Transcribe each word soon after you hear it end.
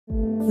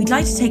we'd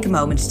like to take a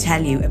moment to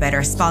tell you about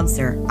our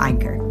sponsor,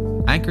 Anchor.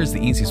 Anchor is the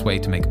easiest way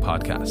to make a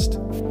podcast.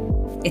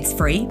 It's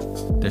free.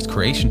 There's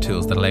creation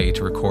tools that allow you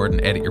to record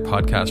and edit your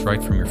podcast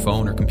right from your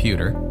phone or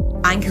computer.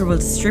 Anchor will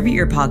distribute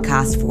your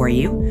podcast for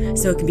you,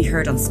 so it can be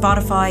heard on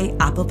Spotify,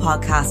 Apple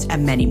Podcast,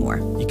 and many more.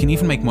 You can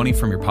even make money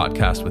from your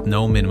podcast with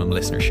no minimum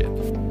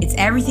listenership. It's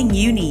everything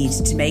you need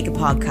to make a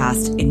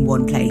podcast in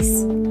one place.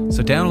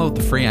 So download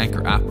the free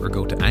Anchor app or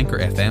go to Anchor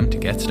FM to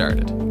get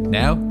started.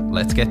 Now,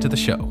 let's get to the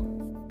show.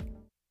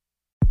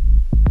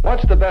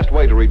 What's the best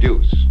way to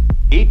reduce?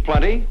 Eat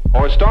plenty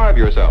or starve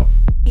yourself?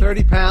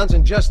 30 pounds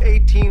in just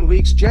 18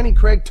 weeks. Jenny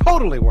Craig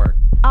totally worked.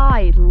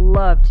 I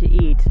love to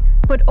eat,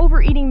 but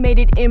overeating made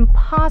it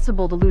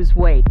impossible to lose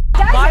weight.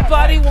 My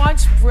body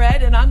wants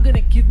bread, and I'm going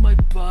to give my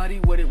body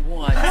what it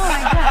wants. Oh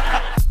my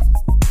God.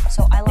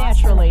 So I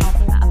lost Naturally.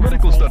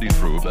 Medical studies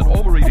prove that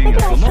overeating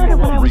is the number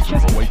one reason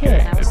for weight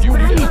gain. If you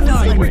need to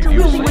lose weight,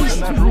 use safe and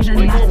natural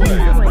springs today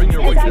and bring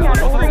your weight down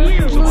without the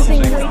use of the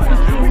same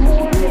diet.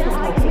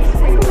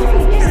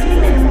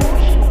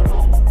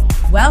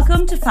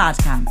 Welcome to Fad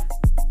Camp,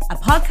 a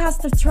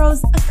podcast that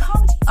throws a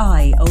comedy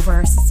eye over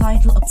our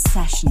societal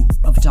obsession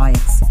of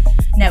diets.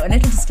 Now, a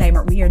little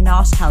disclaimer, we are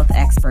not health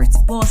experts,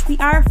 but we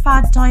are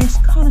fad diet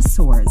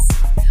connoisseurs.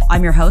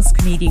 I'm your host,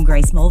 comedian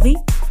Grace Mulvey.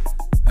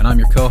 And I'm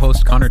your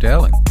co-host, Connor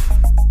Dowling.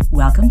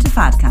 Welcome to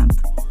Fad Camp.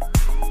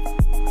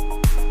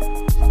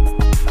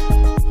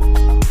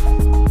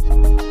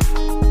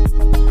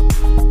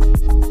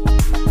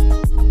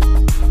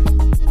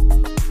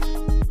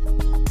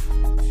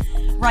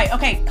 Right,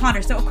 okay,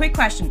 Connor, so a quick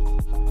question.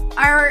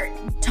 Our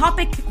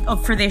topic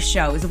for this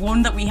show is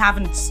one that we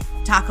haven't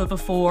tackled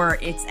before.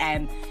 It's,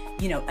 a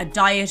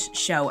diet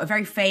show, a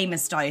very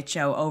famous diet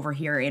show over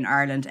here in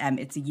Ireland.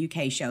 It's a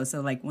UK show,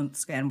 so like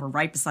once again, we're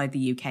right beside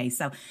the UK.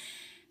 So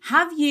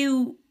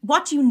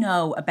what do you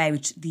know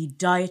about the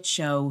diet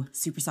show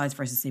Supersize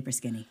versus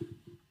Superskinny?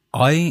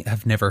 I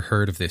have never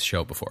heard of this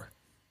show before.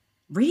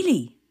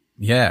 Really?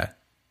 Yeah.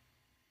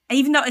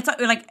 Even though it's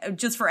like,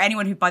 just for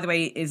anyone who, by the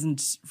way,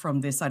 isn't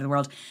from this side of the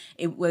world,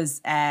 it was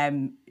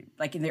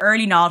like in the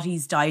early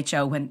noughties diet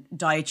show, when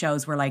diet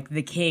shows were like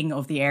the king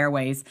of the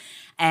airways,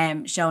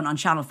 shown on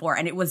Channel 4.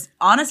 And it was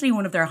honestly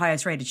one of their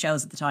highest rated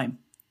shows at the time.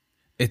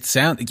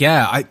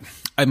 I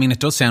mean, it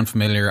does sound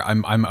familiar.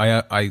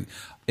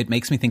 It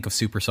makes me think of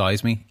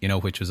Supersize Me,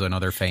 which was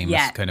another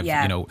famous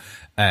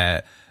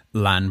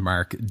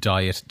landmark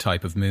diet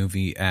type of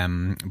movie.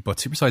 But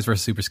Supersize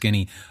versus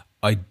Superskinny,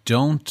 I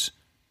don't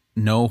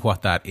know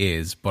what that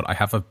is, but I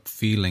have a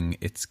feeling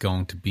it's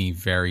going to be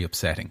very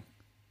upsetting.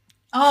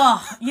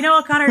 Oh, you know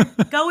what, Connor?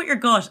 Go with your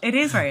gut. It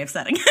is very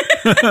upsetting.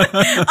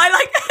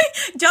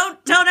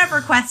 Don't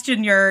ever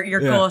question your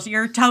gut.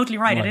 You're totally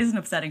right. It is an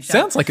upsetting show.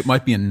 Sounds like it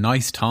might be a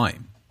nice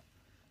time.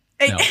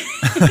 It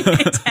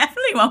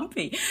definitely won't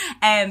be.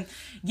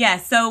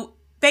 So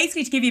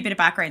basically, to give you a bit of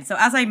background, so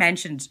as I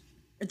mentioned,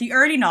 the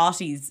early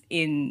noughties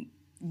in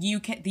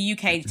the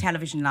UK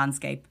television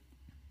landscape,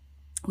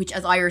 which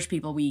as Irish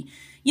people, we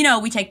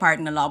take part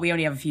in a lot. We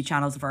only have a few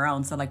channels of our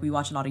own, so like we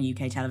watch a lot of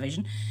UK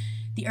television.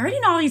 The early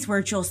noughties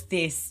were just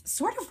this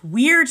sort of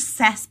weird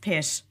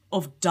cesspit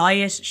of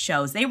diet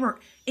shows. They were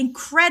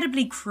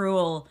incredibly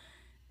cruel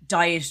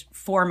diet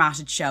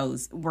formatted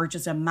shows, were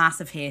just a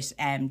massive hit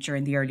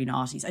during the early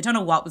noughties. I don't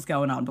know what was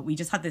going on, but we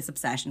just had this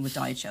obsession with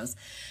diet shows.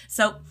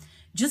 So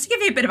just to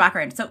give you a bit of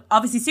background, so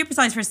obviously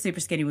Supersize versus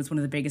Superskinny was one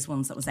of the biggest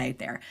ones that was out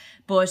there.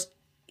 But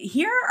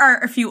here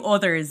are a few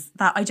others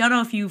that I don't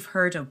know if you've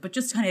heard of, but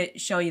just to kind of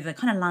show you the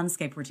kind of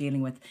landscape we're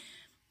dealing with.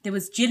 There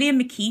was Gillian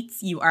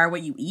McKeith's You Are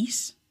What You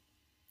Eat.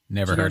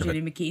 Never heard of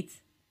Gillian it.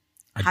 McKeith?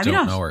 I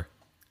don't know her.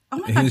 Oh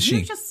my God,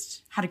 you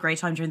just had a great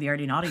time during the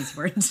early noughties,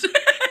 weren't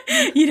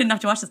you? Didn't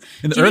have to watch this.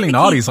 In the early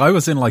noughties, I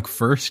was in like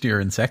first year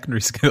in secondary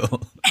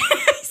school.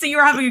 So you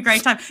were having a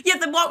great time. Yeah,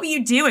 then what were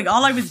you doing?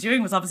 All I was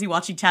doing was obviously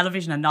watching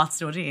television and not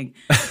studying,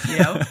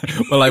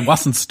 Well, I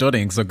wasn't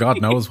studying, so God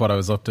knows what I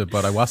was up to,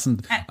 but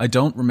I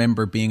don't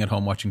remember being at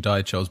home watching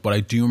diet shows, but I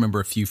do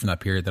remember a few from that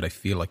period that I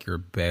feel like you're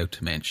about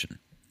to mention.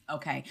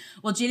 Okay.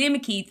 Well, Gillian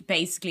McKeith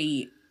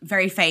basically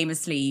very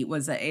famously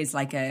is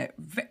like a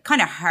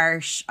kind of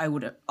harsh, I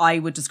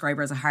would describe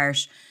her as a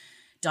harsh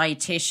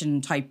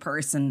dietitian type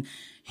person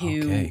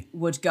who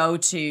would go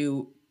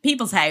to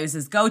people's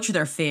houses, go through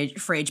their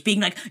fridge being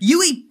like,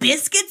 you eat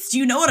biscuits? Do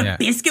you know what a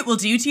biscuit will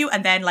do to you?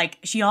 And then like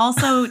she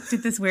also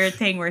did this weird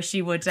thing where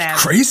she would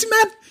crazy,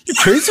 man? You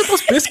crazy with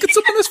those biscuits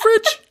up in this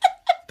fridge?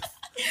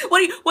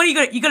 What are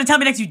you gonna tell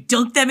me next? You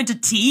dunk them into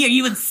tea? Are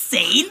you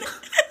insane?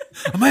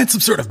 Am I in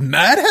some sort of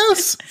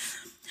madhouse?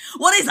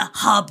 What is a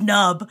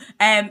hobnob?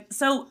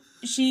 So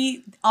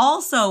she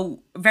also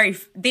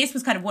this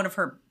was kind of one of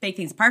her big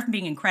things, apart from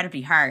being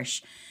incredibly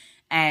harsh.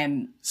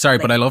 Sorry,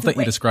 but I love that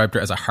you described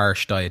her as a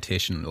harsh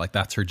dietitian. Like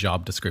that's her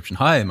job description.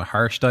 Hi, I'm a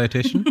harsh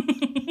dietitian.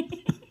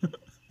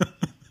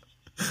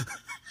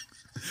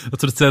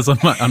 That's what it says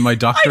on my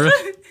doctorate.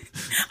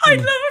 I'd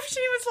love if she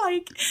was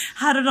like,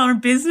 had it on her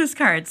business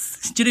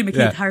cards. Julie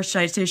McKeith, harsh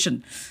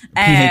dietitian.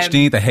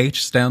 PhD, the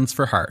H stands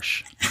for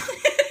harsh.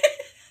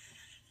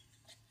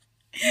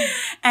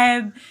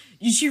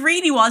 She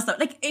really was though.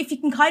 Like, if you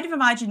can kind of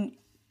imagine,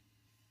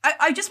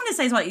 I just want to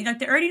say as well, like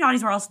the early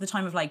 90s were also the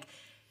time of like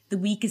The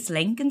Weakest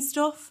Link and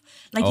stuff.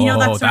 Like, you know,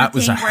 that sort of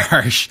thing.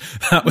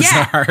 That was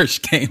a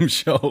harsh game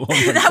show. Oh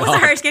that was a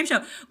harsh game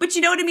show. But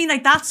you know what I mean?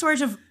 Like that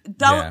sort of,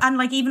 and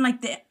like even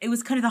like it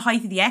was kind of the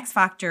height of the X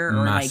Factor.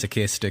 Or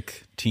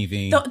masochistic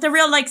TV. The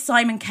real like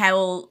Simon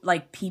Cowell,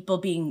 like people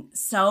being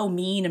so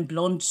mean and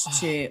blunt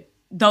to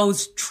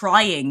those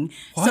trying.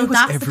 Why so was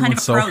that's everyone the kind of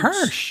so approach.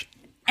 harsh?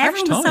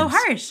 Everyone was so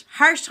harsh.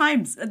 Harsh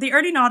times. The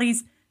early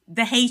noughties,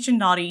 the H in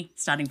naughty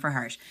standing for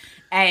harsh.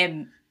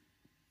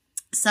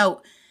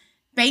 So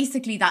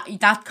basically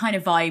that kind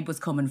of vibe was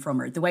coming from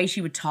her. The way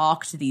she would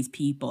talk to these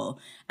people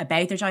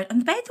about their diet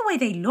and about the way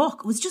they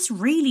look was just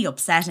really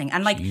upsetting.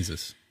 And like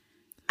Jesus.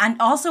 And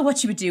also what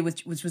she would do,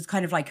 which was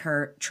kind of like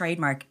her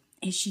trademark,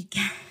 is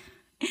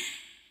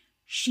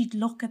she'd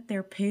look at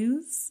their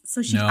poos.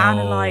 So she'd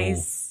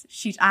analyze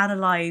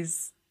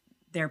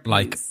their poos.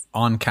 Like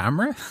on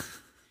camera?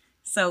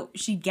 So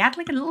she'd get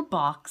like a little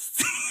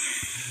box.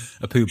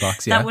 A poo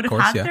box, yeah. That would have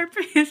had their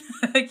poos.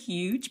 A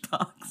huge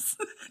box.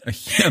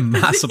 A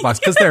massive box.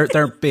 Because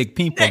they're big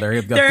people.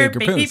 They've got bigger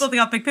big poos. People, they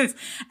got big poos.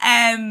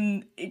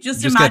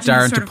 Just get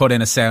Darren to put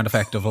in a sound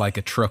effect of like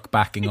a truck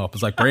backing up.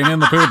 It's like, bring in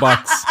the poo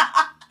box.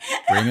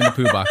 Bring in the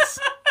poo box.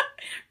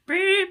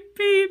 Beep,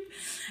 beep.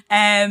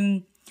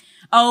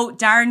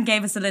 Darren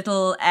gave us a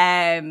little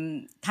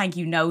thank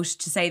you note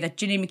to say that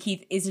Gillian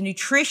McKeith is a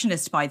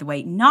nutritionist, by the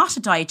way, not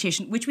a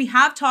dietitian, which we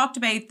have talked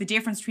about the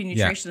difference between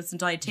nutritionists and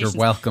dietitians. You're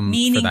welcome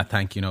for that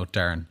thank you note,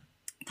 Darren.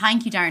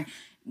 Thank you, Darren.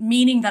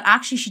 Meaning that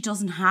actually she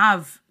doesn't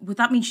have, would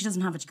that mean she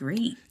doesn't have a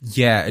degree?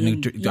 Yeah,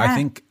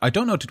 I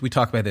don't know, did we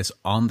talk about this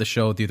on the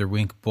show the other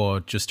week,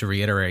 but just to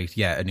reiterate,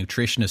 a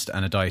nutritionist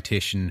and a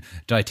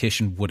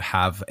dietitian would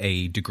have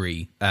a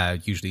degree,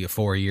 usually a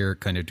 4-year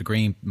kind of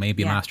degree,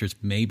 maybe a master's,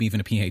 maybe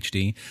even a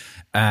PhD.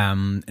 A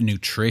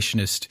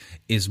nutritionist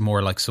is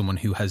more like someone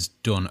who has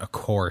done a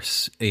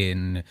course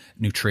in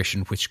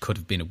nutrition, which could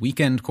have been a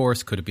weekend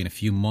course, could have been a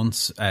few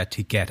months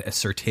to get a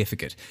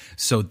certificate.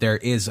 So there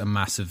is a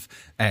massive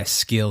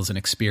skills and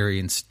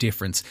experience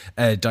difference.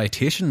 A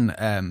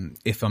dietitian,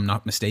 if I'm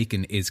not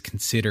mistaken, is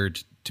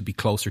considered to be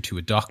closer to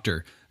a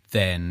doctor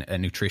than a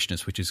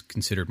nutritionist, which is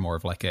considered more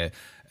of like a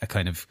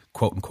kind of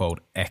quote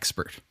unquote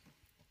expert.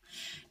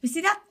 You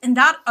see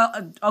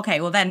that? Okay,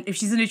 well then, if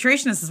she's a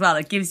nutritionist as well,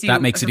 it gives you...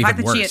 That makes it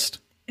even worse.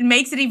 It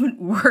makes it even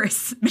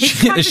worse.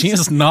 She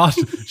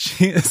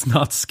is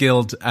not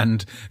skilled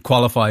and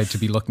qualified to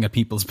be looking at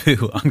people's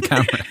poo on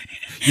camera.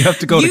 You have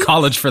to go to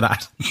college for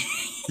that.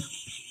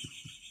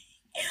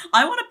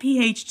 I want a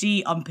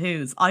PhD on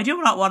poos. I do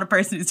not want a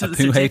person who's done a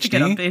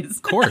certificate on poos.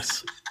 Of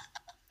course.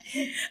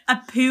 A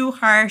poo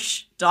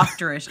harsh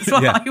doctorate is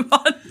what I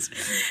want.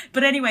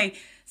 But anyway,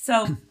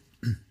 so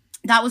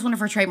that was one of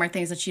her trademark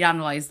things that she'd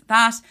analysed.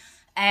 That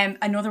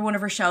another one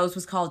of her shows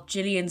was called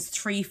Gillian's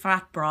 3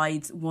 Fat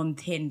Brides, 1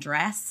 Thin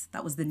Dress.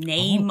 That was the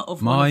name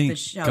of one of the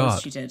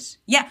shows she did.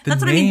 Yeah,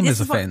 that's what I mean. The name is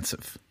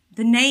offensive.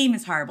 The name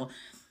is horrible.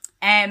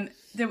 Gillian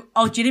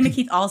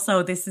McKeith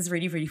also, this is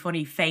really, really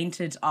funny,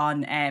 fainted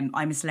on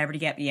I'm a Celebrity,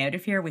 Get Me Out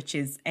of Here, which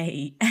is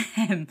a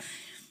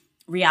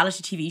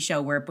reality TV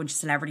show where a bunch of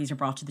celebrities are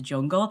brought to the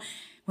jungle.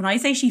 When I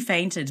say she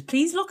fainted,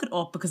 please look it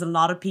up, because a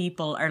lot of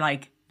people are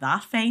like,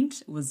 that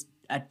faint was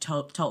a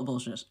total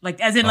bullshit. Like,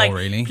 as in, like,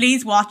 really?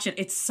 Please watch it.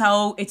 It's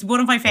one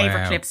of my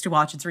favourite clips to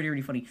watch. It's really,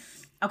 really funny.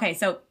 Okay,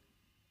 so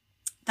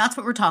that's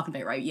what we're talking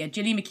about, right? Yeah,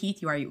 Gillian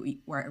McKeith, you are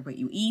what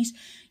you eat.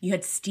 You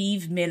had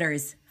Steve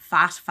Miller's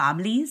Fat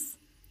Families.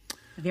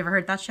 Have you ever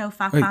heard that show,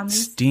 Fat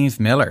Families? Steve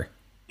Miller?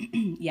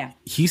 Yeah.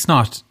 He's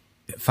not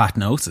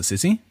Fatnosis,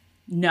 is he?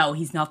 No,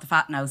 he's not the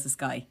Fatnosis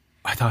guy.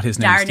 I thought his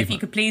name was Darren, if you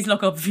could please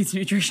look up if he's a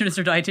nutritionist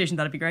or dietitian,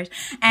 that'd be great.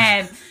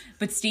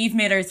 But Steve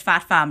Miller's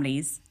Fat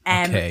Families.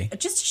 Okay.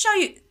 Just to show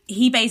you,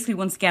 he basically,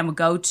 once again, would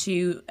go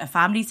to a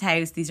family's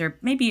house. These are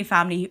maybe a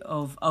family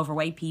of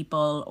overweight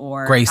people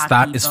or Grace,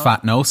 that people. is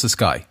Fatnosis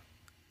guy.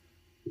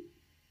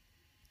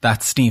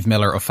 That's Steve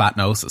Miller of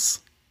Fatnosis.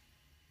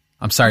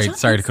 I'm sorry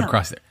to cut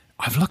across there.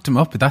 I've looked him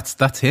up, but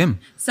that's him.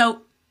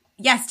 So,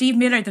 yeah, Steve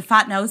Miller, the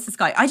Fatnosis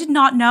guy. I did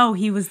not know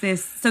he was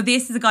this. So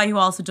this is a guy who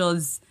also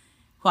does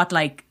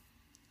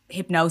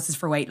hypnosis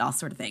for weight loss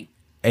sort of thing.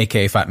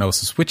 AKA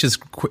Fatnosis, which is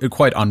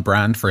quite on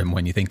brand for him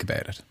when you think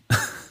about it.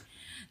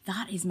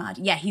 That is mad.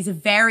 Yeah,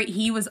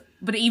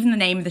 but even the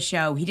name of the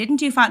show, he didn't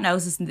do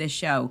Fatnosis in this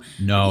show.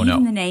 No.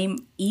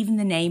 Even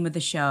the name of the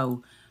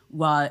show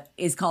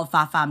is called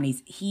Fat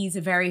Families. He's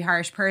a very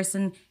harsh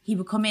person. He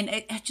would come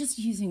in, just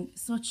using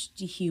such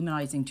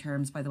dehumanizing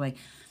terms, by the way.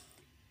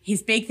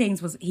 His big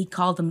things was he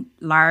called them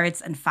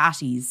lards and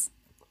fatties.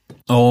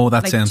 Oh,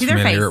 that sounds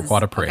familiar.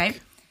 What a prick. Okay?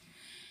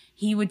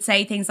 He would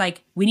say things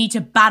like, we need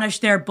to banish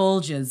their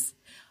bulges.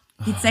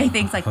 He'd say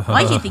things like,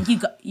 why do you think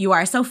you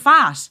are so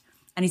fat?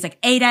 And he's like,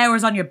 8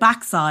 hours on your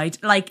backside.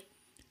 Like,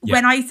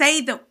 when I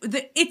say that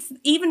it's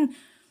even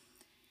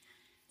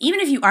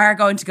if you are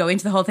going to go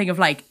into the whole thing of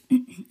like,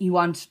 you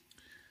want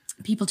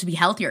people to be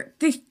healthier.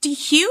 The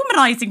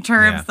dehumanizing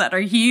terms that are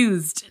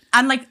used,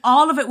 and like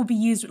all of it would be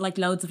used with like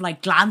loads of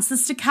like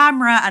glances to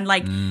camera and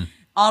like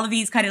all of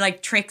these kind of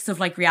like tricks of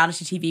like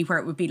reality TV where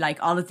it would be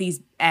like all of these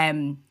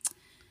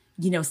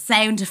you know,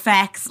 sound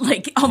effects,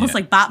 like almost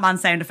like Batman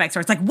sound effects,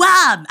 where it's like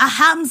wham, a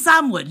ham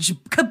sandwich,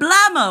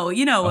 kablamo,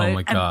 you know, oh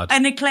my God.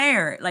 an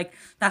eclair, like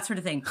that sort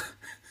of thing.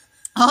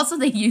 Also,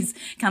 they use,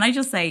 can I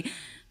just say,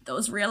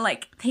 those real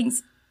like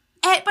things.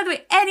 By the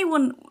way,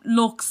 anyone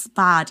looks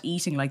bad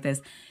eating like this,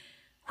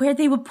 where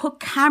they would put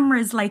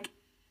cameras like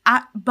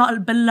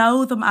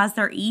below them as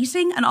they're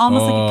eating, and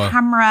almost like a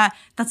camera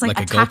that's like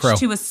attached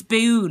to a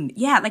spoon.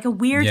 Yeah, like a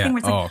weird thing where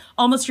it's like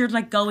almost you're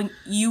like going,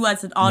 you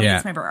as an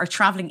audience member are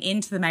traveling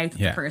into the mouth of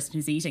the person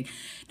who's eating.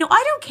 No,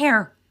 I don't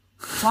care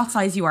what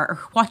size you are or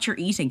what you're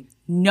eating.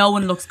 No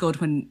one looks good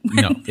when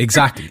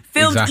exactly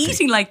filmed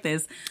eating like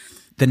this.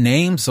 The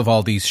names of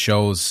all these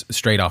shows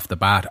straight off the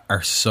bat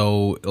are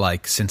so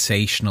like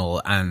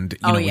sensational, and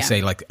you know we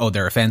say like, oh,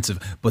 they're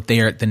offensive, but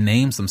the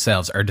names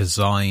themselves are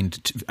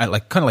designed to,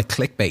 like kind of like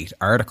clickbait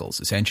articles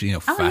essentially. You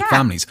know, Fat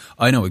Families.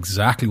 I know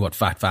exactly what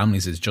Fat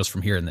Families is just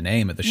from hearing the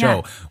name of the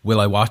show.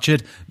 Will I watch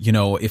it? You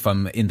know, if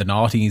I'm in the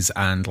noughties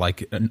and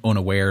like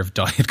unaware of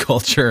diet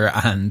culture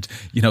and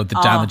you know the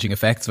damaging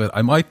effects of it,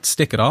 I might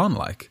stick it on.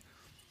 Like,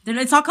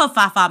 it's not called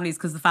Fat Families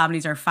because the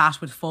families are fat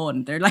with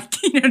fun. They're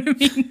like, you know what I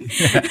mean?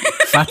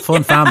 Fat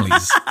fun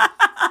families.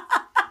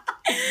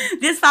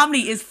 This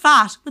family is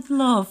fat with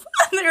love.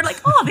 And they're like,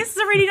 oh, this is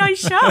a really nice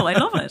show. I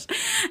love it.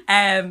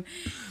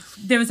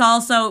 There was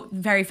also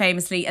very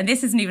famously, and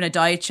this isn't even a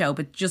diet show,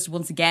 but just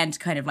once again to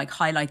kind of like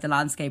highlight the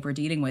landscape we're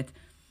dealing with,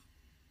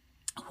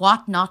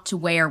 What Not to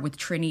Wear with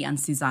Trini and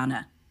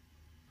Susanna.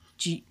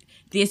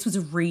 This was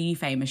a really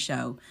famous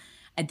show.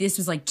 This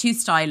was like two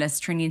stylists,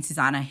 Trini and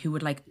Susanna, who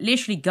would like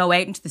literally go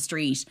out into the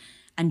street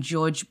and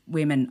judge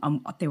women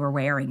on what they were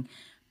wearing.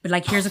 But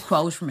like, here's a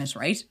quote from it,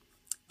 right?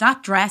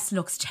 That dress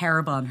looks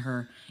terrible on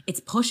her. It's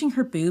pushing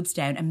her boobs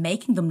down and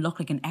making them look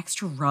like an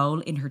extra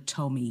roll in her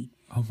tummy.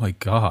 Oh my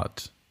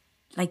God.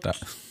 Like that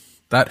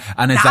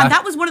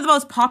was one of the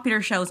most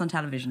popular shows on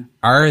television.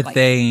 Are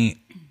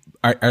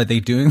they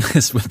doing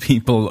this with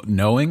people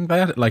knowing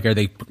that? Like, are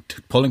they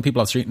pulling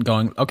people off the street and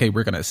going, okay,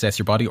 we're going to assess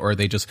your body? Or are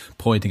they just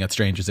pointing at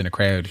strangers in a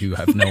crowd who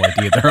have no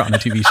idea they're on a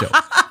TV show?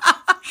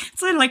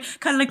 It's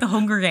kind of like the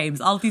Hunger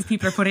Games. All of these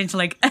people are put into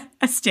like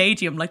a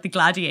stadium, like the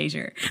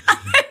Gladiator.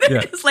 And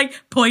they just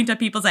like point at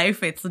people's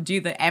outfits and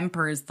do the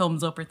emperor's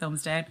thumbs up or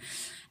thumbs down.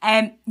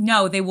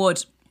 No, they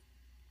would.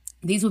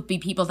 These would be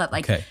people that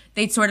like,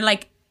 they'd sort of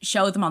like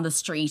show them on the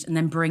street and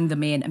then bring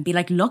them in and be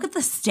like, look at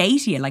the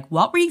state here. Like,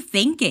 what were you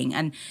thinking?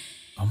 And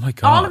oh my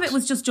God, all of it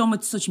was just done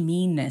with such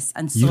meanness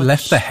and you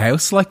left the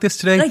house like this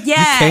today? Like, you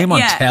came on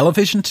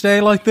television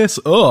today like this?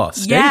 Oh,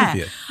 state of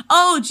you.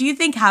 Oh, do you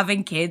think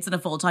having kids and a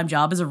full-time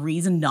job is a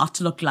reason not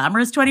to look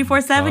glamorous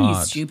 24/7? You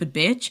stupid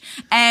bitch.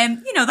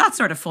 You know, that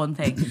sort of fun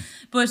thing.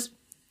 But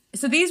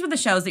so these were the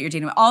shows that you're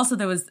dealing with. Also,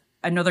 there was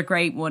another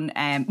great one,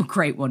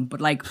 but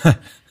like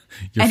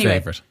your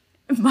favorite.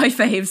 My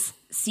faves,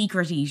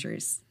 Secret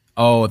Eaters.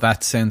 Oh,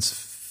 that sounds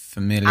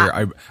familiar.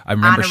 I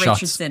remember Anna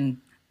shots.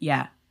 Richardson,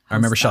 I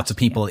remember shots of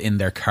people in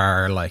their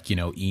car, like, you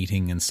know,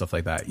 eating and stuff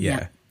like that.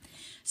 Yeah.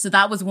 So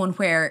that was one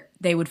where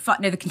they would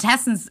now the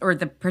contestants or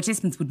the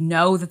participants would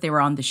know that they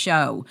were on the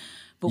show.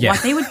 But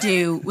what they would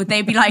do, would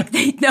they be like,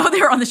 they know they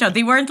were on the show.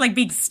 They weren't like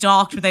being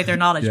stalked without their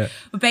knowledge. Yeah.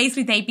 But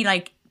basically they'd be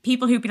like,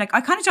 people who'd be like,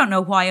 I kind of don't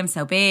know why I'm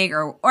so big,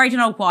 or I don't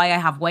know why I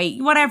have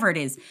weight, whatever it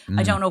is.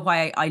 I don't know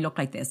why I look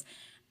like this.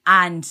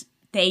 And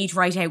they'd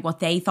write out what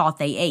they thought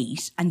they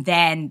ate, and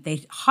then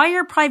they'd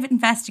hire private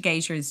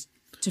investigators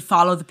to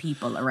follow the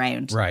people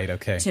around. Right,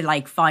 okay. To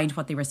like find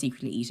what they were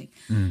secretly eating.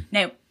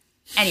 Now,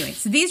 anyway,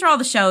 so these are all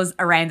the shows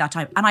around that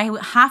time. And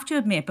I have to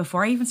admit,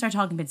 before I even start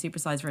talking about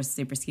Supersize versus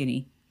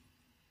Superskinny,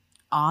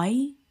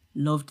 I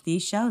loved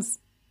these shows.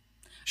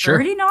 Sure.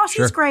 Early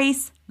noughties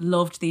Grace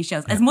loved these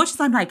shows. As much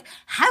as I'm like,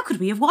 how could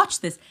we have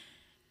watched this?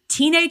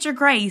 Teenager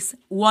Grace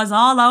was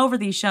all over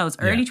these shows.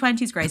 Early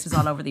 20s Grace was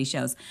all over these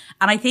shows.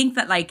 And I think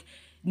that like,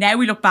 now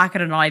we look back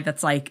at an eye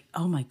that's like,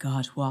 oh my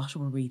God, what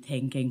were we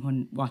thinking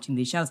when watching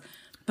these shows?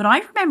 But I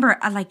remember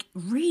like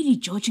really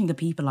judging the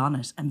people on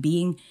it and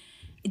being,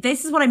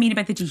 this is what I mean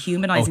about the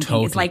dehumanizing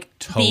thing. It's like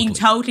being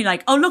totally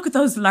like, oh, look at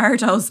those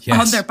lardos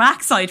on their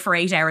backside for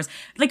 8 hours.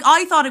 Like,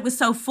 I thought it was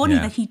so funny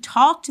that he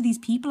talked to these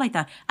people like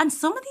that. And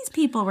some of these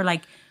people were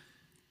like,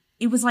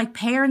 it was like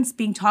parents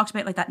being talked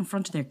about like that in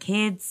front of their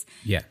kids.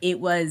 Yeah.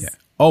 It was. Yeah.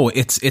 Oh,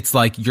 it's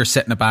like you're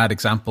setting a bad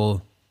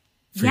example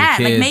for your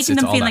kids. Like making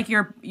them feel like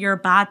you're a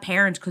bad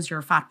parent because you're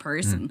a fat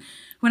person.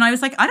 When I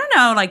was like, I don't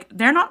know, like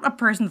they're not a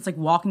person that's like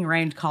walking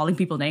around calling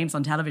people names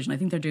on television. I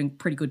think they're doing a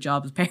pretty good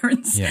job as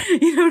parents. Yeah.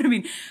 You know what I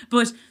mean?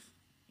 But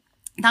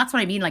that's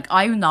what I mean. Like,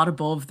 I'm not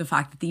above the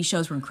fact that these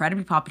shows were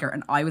incredibly popular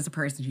and I was a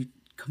person who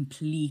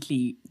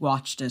completely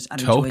watched it and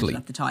enjoyed it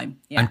at the time.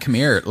 Yeah. And come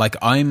here, like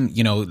I'm,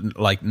 you know,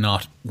 like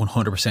not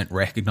 100%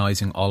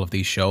 recognizing all of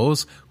these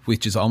shows,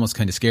 which is almost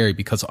kind of scary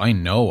because I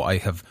know I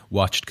have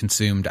watched,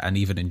 consumed and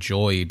even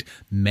enjoyed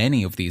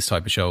many of these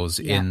type of shows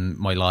in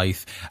my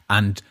life.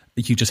 And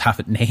you just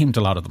haven't named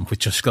a lot of them, which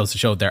just goes to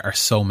show there are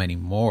so many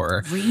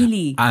more.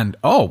 Really? And,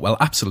 oh, well,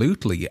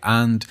 absolutely.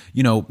 And,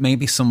 you know,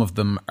 maybe some of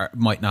them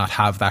might not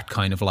have that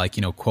kind of like,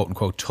 you know, quote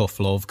unquote, tough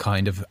love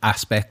kind of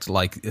aspect,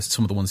 like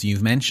some of the ones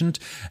you've mentioned.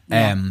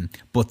 Yeah.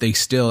 But they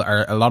still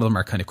are, a lot of them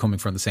are kind of coming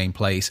from the same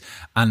place.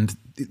 And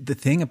the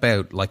thing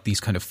about like these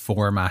kind of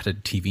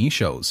formatted TV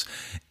shows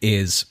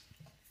is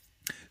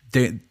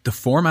the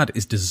format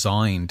is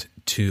designed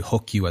to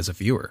hook you as a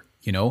viewer.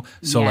 You know,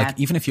 so like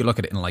even if you look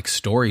at it in like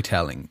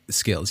storytelling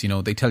skills, you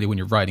know, they tell you when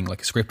you're writing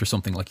like a script or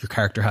something, like your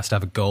character has to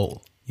have a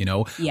goal. You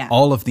know,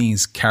 all of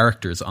these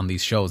characters on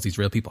these shows, these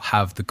real people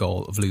have the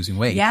goal of losing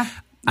weight.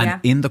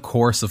 And in the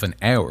course of an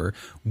hour,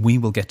 we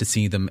will get to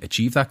see them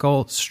achieve that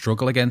goal,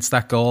 struggle against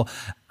that goal,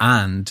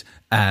 and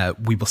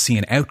we will see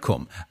an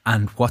outcome.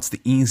 And what's the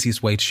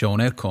easiest way to show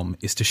an outcome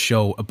is to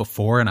show a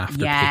before and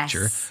after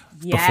picture.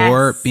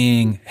 Before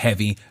being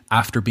heavy,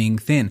 after being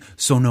thin.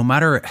 So no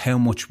matter how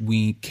much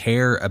we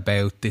care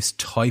about this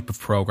type of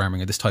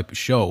programming or this type of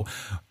show,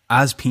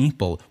 as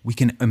people, we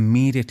can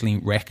immediately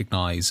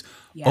recognize,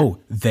 oh,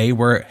 they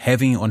were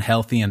heavy,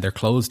 unhealthy, and their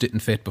clothes didn't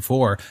fit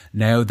before.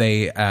 Now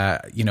they,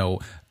 you know,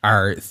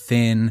 are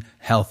thin,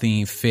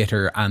 healthy,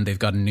 fitter, and they've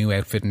got a new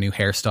outfit, a new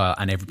hairstyle,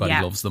 and everybody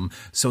loves them.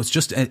 So it's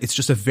just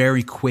a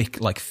very quick,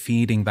 like,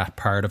 feeding that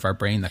part of our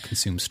brain that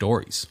consumes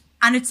stories.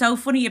 And it's so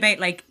funny about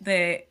like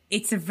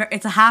it's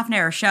a half an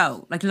hour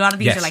show. Like a lot of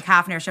these are like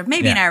half an hour show,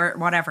 maybe an hour,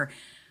 whatever.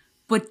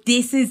 But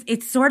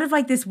it's sort of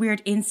like this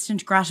weird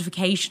instant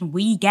gratification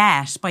we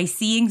get by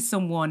seeing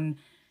someone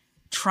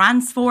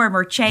transform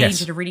or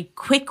change in a really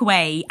quick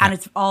way, and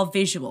it's all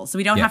visual. So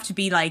we don't have to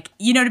be like,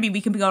 you know what I mean?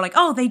 We can go like,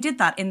 oh, they did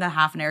that in the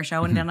half an hour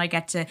show, and then I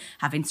get to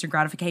have instant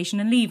gratification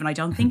and leave, and I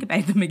don't think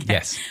about them again.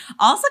 Yes.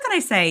 Also, can I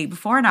say,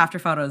 before and after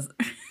photos,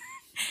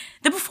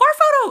 the before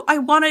photo, I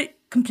want to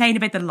complain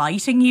about the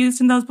lighting used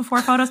in those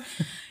before photos.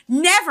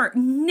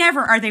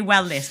 Never are they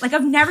well lit. Like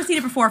I've never seen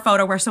a before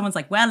photo where someone's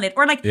like well lit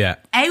or like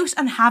out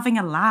and having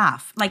a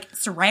laugh, like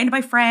surrounded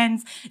by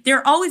friends.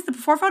 The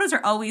before photos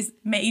are always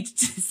made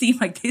to seem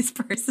like this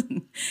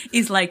person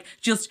is like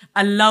just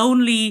a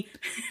lonely,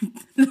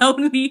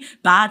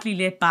 badly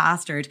lit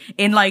bastard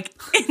in like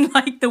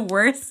the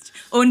worst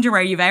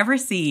underwear you've ever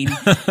seen.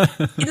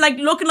 Like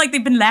looking like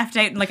they've been left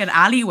out in like an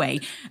alleyway.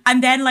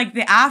 And then like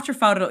the after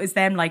photo is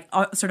them like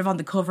sort of on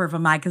the cover of a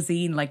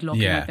magazine, like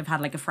looking like they've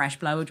had like a fresh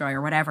blow dry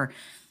or whatever.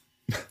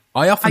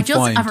 I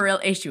have a real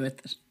issue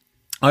with it.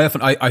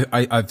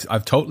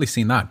 I've totally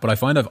seen that, but I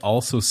find I've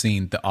also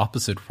seen the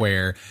opposite,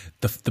 where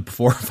the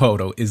before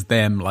photo is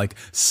them like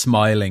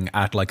smiling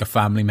at like a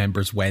family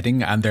member's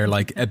wedding, and they're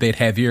like a bit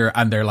heavier,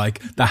 and they're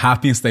like the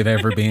happiest they've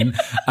ever been,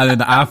 and then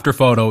the after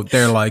photo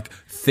they're like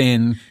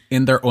thin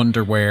in their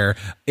underwear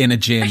in a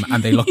gym,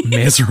 and they look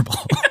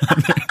miserable.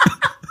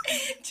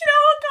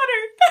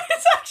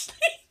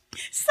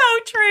 So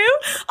true.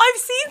 I've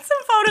seen some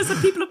photos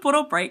that people have put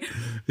up, right?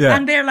 Yeah.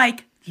 And they're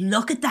like,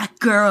 look at that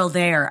girl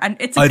there. And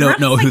it's I don't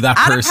know who that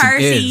person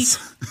is.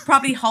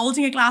 Probably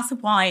holding a glass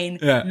of wine,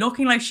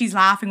 looking like she's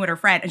laughing with her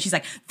friend. And she's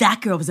like,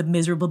 that girl was a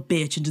miserable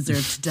bitch and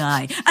deserved to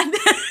die. And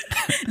then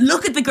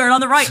look at the girl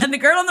on the right. And the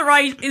girl on the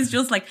right is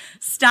just like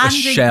standing.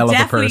 A shell of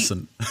a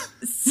person.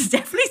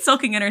 Definitely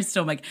sucking in her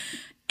stomach.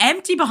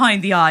 Empty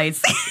behind the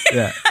eyes.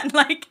 Yeah. And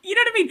like, you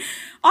know what I mean?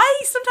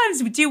 I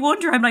sometimes do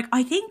wonder, I'm like,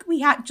 I think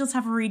we just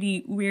have a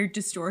really weird,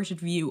 distorted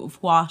view of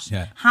what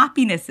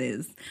happiness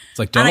is. It's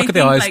like, don't look at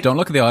the eyes, don't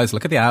look at the eyes,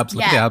 look at the abs,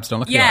 look at the abs, don't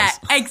look at the eyes.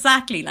 Yeah,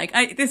 exactly.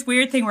 Like this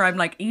weird thing where I'm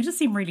like, you just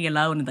seem really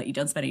alone and that you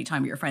don't spend any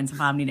time with your friends and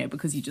family now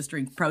because you just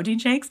drink protein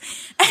shakes.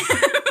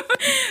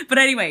 But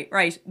anyway,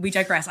 right, we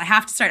digress. I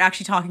have to start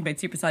actually talking about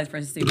Supersize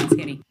versus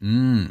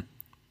Superskinny.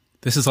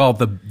 This is all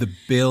the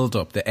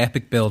build-up, the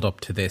epic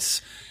build-up to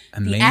this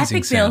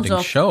amazing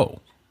sounding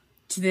show.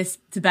 To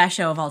the best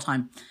show of all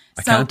time.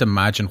 I can't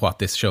imagine what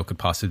this show could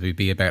possibly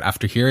be about.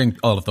 After hearing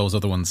all of those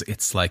other ones,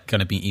 it's like going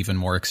to be even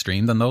more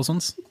extreme than those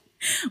ones.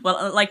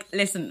 Well, like,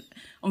 listen,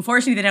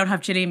 unfortunately they don't have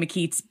Gillian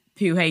McKeith's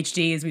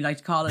PhD, as we like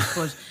to call it,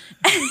 but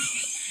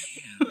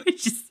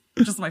which is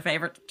just my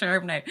favourite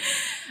term now.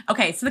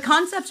 Okay, so the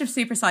concept of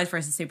Supersize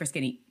versus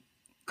Superskinny.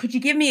 Could you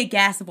give me a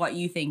guess of what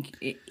you think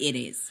it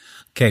is?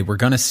 Okay, we're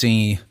going to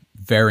see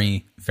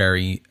very,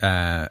 very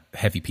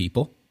heavy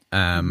people.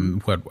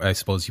 What I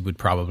suppose you would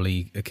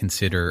probably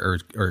consider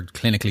or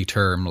clinically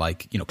term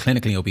like, you know,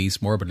 clinically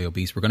obese, morbidly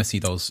obese. We're going to see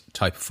those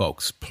type of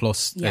folks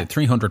plus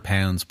 300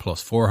 pounds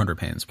plus 400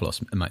 pounds plus,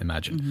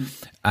 imagine.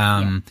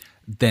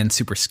 Then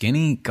super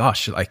skinny.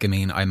 Gosh, like, I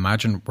mean, I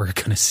imagine we're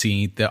going to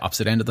see the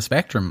opposite end of the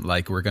spectrum.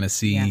 Like we're going to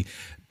see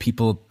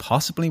people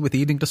possibly with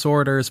eating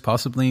disorders,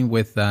 possibly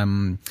with,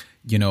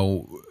 you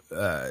know,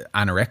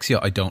 anorexia.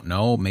 I don't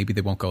know. Maybe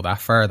they won't go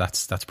that far.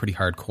 That's pretty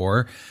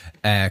hardcore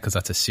because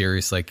that's a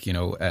serious, like, you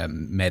know,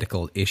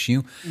 medical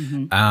issue.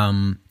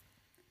 I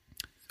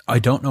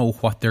don't know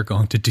what they're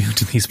going to do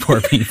to these poor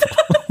people.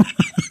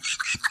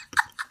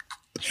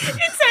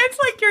 It sounds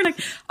like you're like,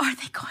 are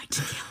they going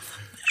to kill them?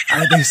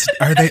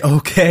 Are they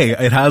okay?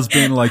 It has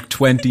been like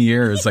 20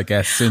 years, I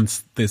guess,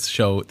 since these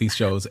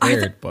shows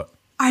aired. But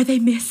are they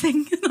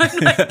missing?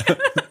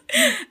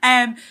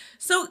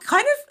 So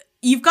kind of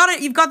you've got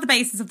the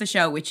basis of the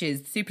show, which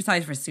is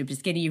Supersize versus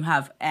Superskinny. You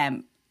have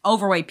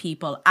overweight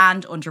people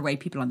and underweight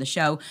people on the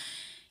show.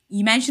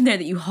 You mentioned there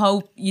that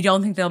you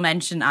don't think they'll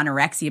mention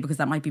anorexia because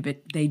that might be a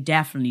bit. They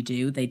definitely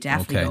do. They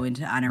definitely go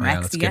into anorexia. Yeah,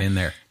 let's get in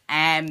there.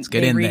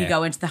 They really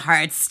go into the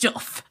hard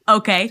stuff.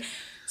 Okay.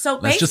 So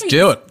let's just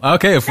do it.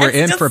 Okay, if we're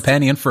in for a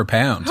penny, in for a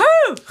pound.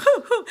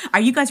 Are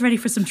you guys ready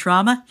for some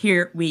trauma?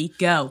 Here we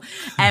go.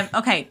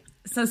 Okay,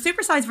 so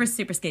Supersize versus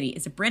Superskinny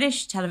is a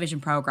British television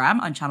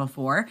program on Channel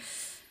 4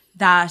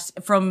 that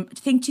from, I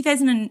think,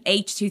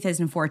 2008 to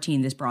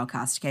 2014, this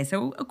broadcast. Okay,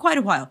 so quite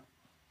a while.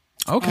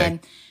 Okay.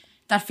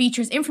 That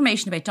features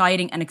information about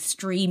dieting and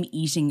extreme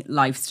eating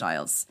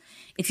lifestyles.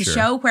 It's a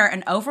show where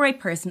an overweight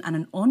person and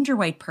an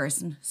underweight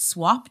person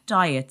swap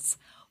diets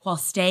while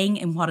staying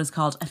in what is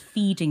called a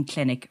feeding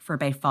clinic for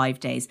about 5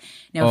 days.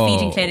 Now,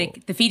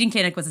 the feeding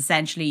clinic was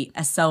essentially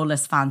a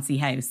soulless fancy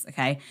house,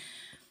 okay?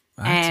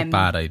 That's a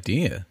bad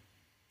idea.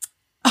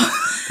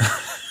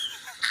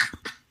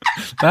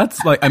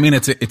 That's like, I mean,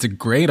 it's a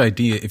great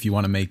idea if you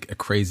want to make a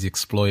crazy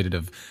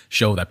exploitative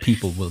show that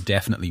people will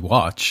definitely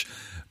watch,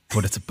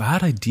 but it's a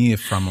bad idea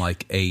from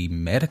like a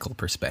medical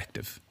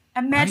perspective.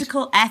 A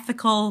medical,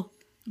 ethical,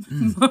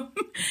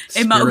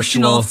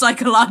 emotional,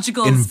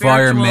 psychological,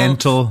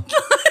 environmental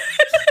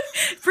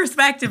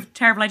perspective.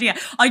 Terrible idea.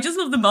 I just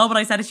love the moment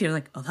I said it to you.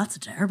 Like, oh, that's a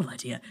terrible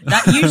idea.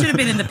 That you should have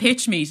been in the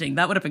pitch meeting.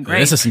 That would have been great.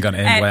 This isn't going to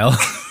end well.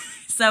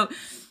 So,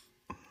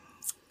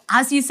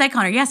 as you said,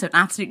 Connor, yes, an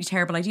absolutely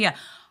terrible idea.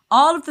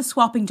 All of the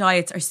swapping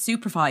diets are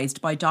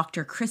supervised by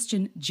Dr.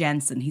 Christian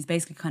Jensen. He's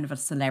basically kind of a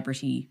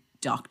celebrity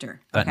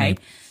doctor. Okay.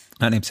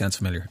 That name sounds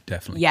familiar,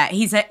 definitely. Yeah,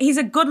 he's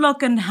a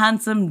good-looking,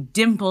 handsome,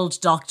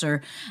 dimpled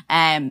doctor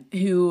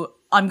who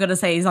I'm going to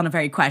say is on a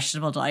very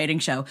questionable dieting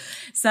show.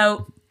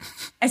 So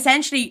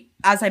essentially,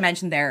 as I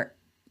mentioned there,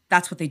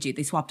 that's what they do.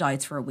 They swap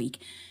diets for a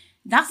week.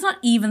 That's not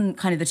even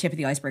kind of the tip of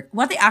the iceberg.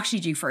 What they actually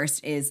do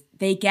first is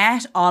they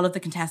get all of the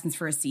contestants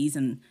for a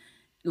season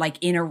like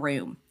in a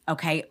room,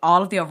 okay?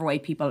 All of the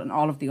overweight people and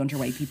all of the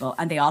underweight people,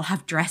 and they all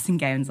have dressing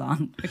gowns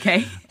on,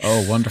 okay?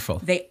 Oh, wonderful.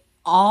 They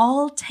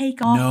all take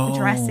off the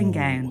dressing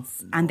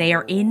gowns and they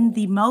are in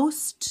the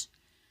most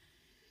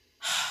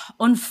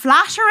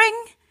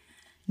unflattering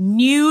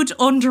nude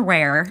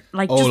underwear.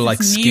 Like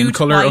skin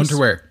color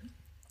underwear.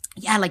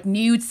 Yeah, like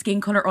nude skin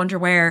color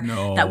underwear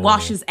that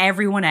washes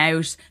everyone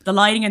out. The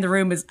lighting in the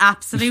room is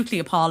absolutely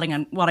appalling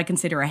and what I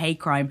consider a hate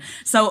crime.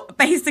 So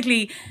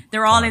basically,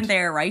 they're all in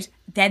there, right?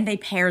 Then they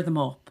pair them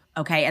up,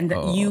 okay? And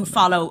you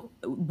follow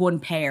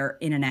one pair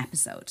in an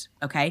episode,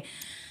 okay?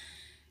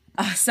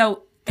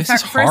 This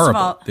is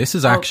horrible. This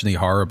is actually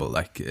horrible.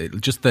 Like,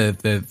 just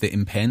the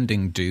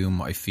impending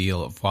doom I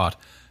feel of what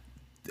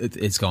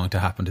is going to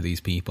happen to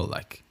these people.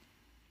 Like,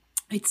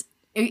 it's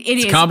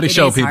a comedy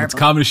show, people. Horrible. It's a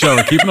comedy show.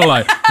 We're keeping it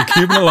light. We're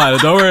keeping it light.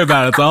 Don't worry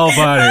about it. It's all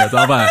fine here. It's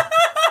all fine.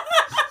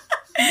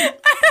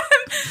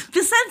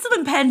 The sense of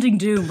impending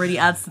doom really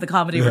adds to the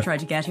comedy we're trying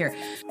to get here.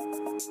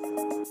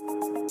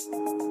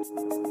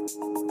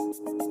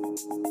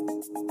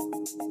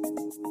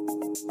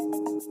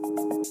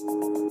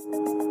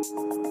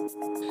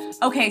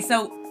 Okay,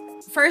 so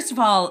first of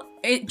all,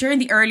 during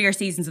the earlier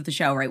seasons of the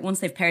show, right, once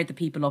they've paired the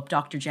people up,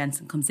 Dr.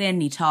 Jensen comes in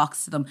and he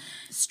talks to them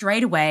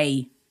straight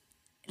away.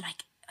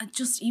 Like,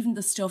 just even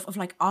the stuff of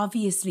like,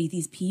 obviously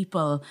these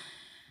people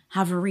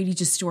have a really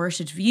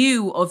distorted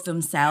view of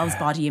themselves,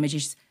 body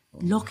images,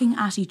 looking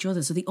at each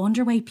other. So the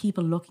underweight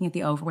people looking at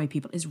the overweight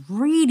people is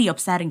really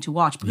upsetting to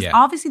watch because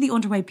obviously the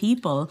underweight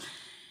people,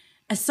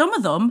 some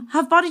of them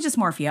have body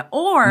dysmorphia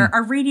or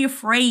are really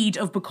afraid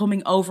of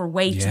becoming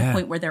overweight to the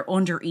point where they're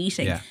under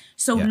eating. Yeah.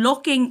 So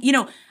looking,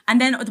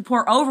 and then the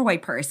poor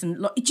overweight person,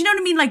 do you know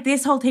what I mean? Like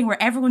this whole thing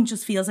where everyone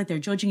just feels like they're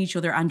judging each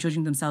other and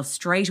judging themselves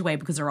straight away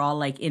because they're all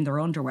like in their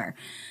underwear.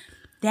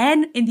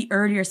 Then in the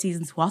earlier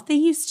seasons, what they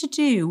used to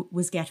do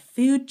was get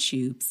food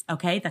tubes,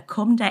 okay, that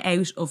come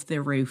out of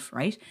the roof,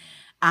 right?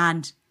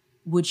 And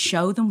would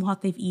show them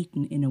what they've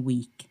eaten in a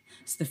week.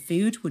 So the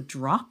food would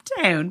drop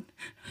down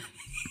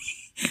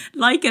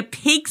like a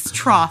pig's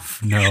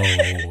trough. No,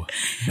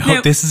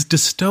 this is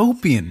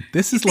dystopian.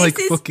 This is like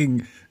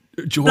fucking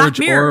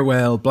George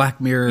Orwell, Black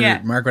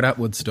Mirror, Margaret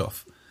Atwood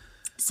stuff.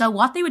 So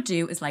what they would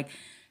do is like,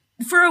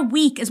 for a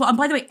week as well. And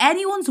by the way,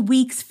 anyone's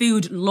week's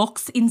food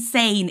looks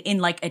insane in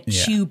like a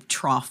tube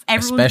trough.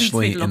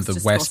 Especially in the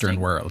Western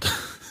world.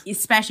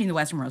 Especially in the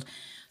Western world.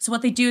 So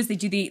what they do is they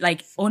do the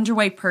like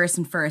underweight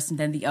person first and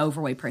then the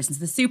overweight person. So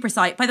the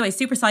supersize, by the way,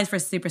 Supersize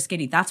versus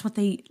Superskinny, that's what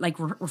they like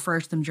refer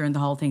to them during the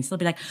whole thing. So they'll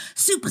be like,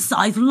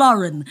 Supersize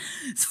Lauren's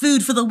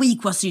food for the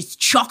week was just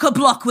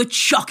chock-a-block with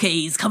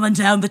chockies coming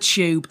down the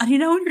tube. And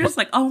and you're just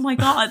like, oh my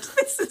God,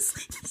 this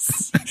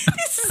is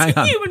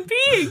a human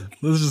being.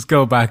 Let's just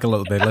go back a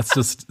little bit. Let's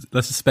just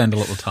spend a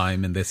little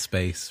time in this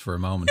space for a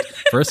moment.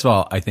 First of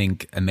all, I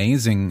think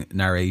amazing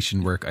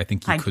narration work. I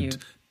think you could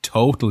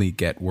totally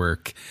get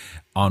work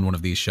on one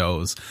of these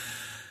shows.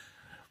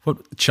 What,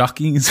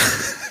 chockies?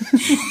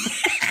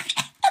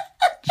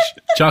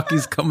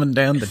 Chockies coming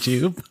down the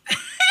tube?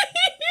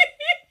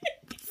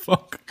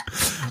 Fuck.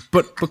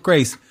 But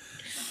Grace,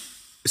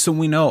 So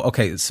we know,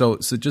 okay, so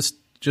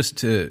just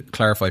to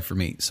clarify for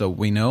me, so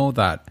we know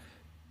that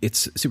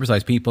it's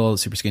supersized people,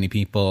 super skinny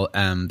people,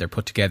 they're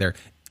put together.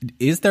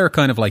 Is there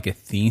kind of like a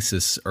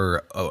thesis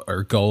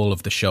or goal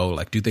of the show?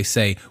 Like, do they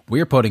say,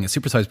 we're putting a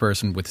supersized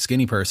person with a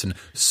skinny person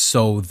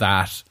so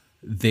that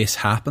this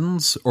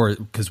happens? Or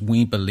because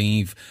we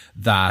believe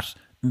that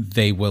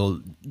they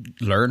will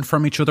learn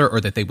from each other,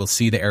 or that they will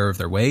see the error of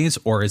their ways?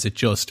 Or is it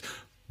just,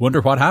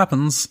 wonder what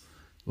happens?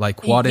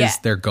 Like, what is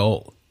their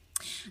goal?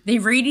 They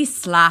really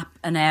slap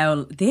an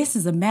owl. This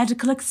is a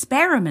medical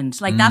experiment.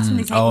 Like, that's when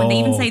they say, when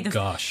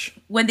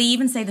they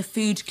even say the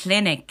food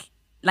clinic,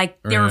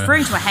 like they're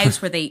referring to a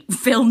house where they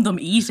film them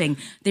eating.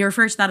 They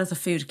refer to that as a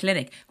food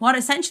clinic. What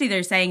essentially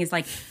they're saying is,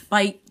 like,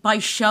 by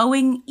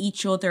showing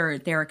each other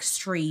their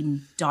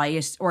extreme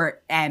diet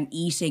or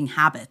eating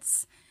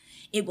habits,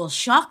 it will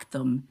shock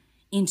them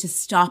into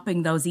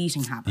stopping those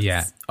eating habits.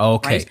 Yeah.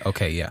 Okay. Right?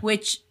 Okay. Yeah.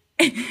 Which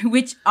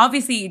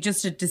obviously,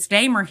 just a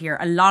disclaimer here,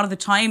 a lot of the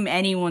time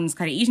anyone's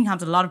kind of eating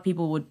habits, a lot of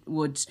people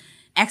would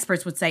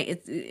experts would say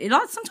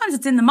sometimes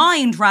it's in the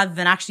mind rather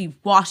than actually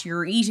what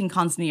you're eating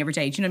constantly every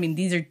day. Do you know what I mean?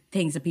 These are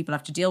things that people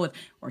have to deal with,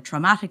 or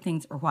traumatic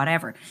things, or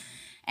whatever.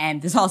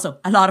 And there's also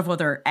a lot of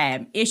other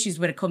issues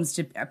when it comes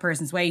to a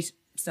person's weight,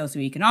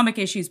 socioeconomic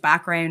issues,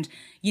 background,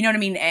 you know what I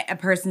mean? A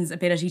person's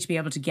ability to be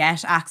able to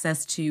get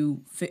access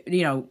to,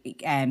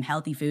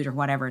 healthy food or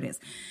whatever it is.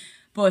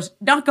 But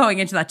not going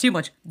into that too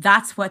much,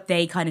 that's what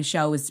they kind of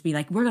show, is to be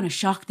like, we're going to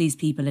shock these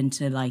people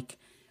into like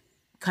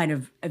kind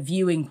of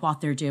viewing what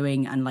they're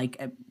doing and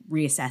like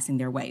reassessing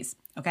their ways.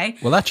 Okay?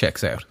 Well, that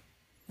checks out.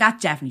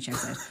 That definitely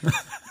checks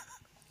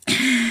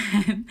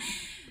out.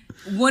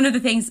 One of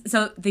the things,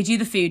 so they do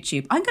the food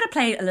tube. I'm going to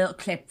play a little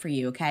clip for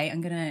you, okay?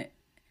 I'm going to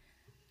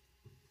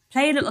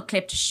play a little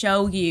clip to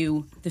show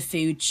you the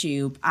food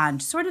tube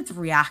and sort of the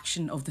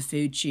reaction of the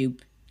food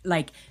tube,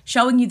 like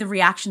showing you the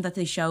reaction that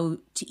they show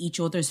to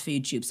each other's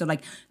food tube. So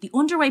like the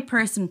underweight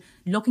person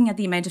looking at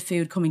the amount of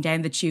food coming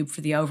down the tube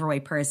for the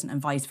overweight person and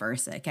vice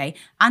versa, okay?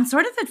 And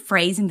sort of the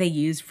phrasing they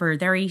use for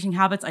their eating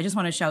habits. I just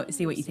want to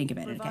see what you think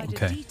about it, okay?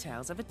 Okay.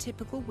 Details of a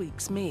typical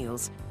week's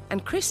meals,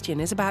 and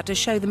Christian is about to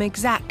show them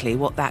exactly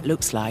what that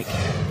looks like.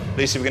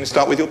 Lucy, we're going to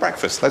start with your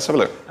breakfast. Let's have a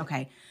look.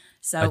 Okay.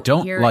 So I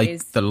don't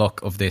like the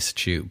look of this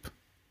tube.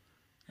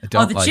 The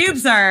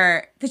tubes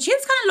kind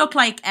of look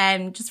like,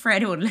 just for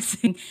anyone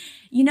listening,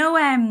 you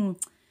know,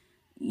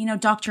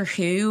 Doctor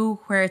Who,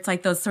 where it's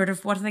like those sort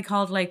of, what are they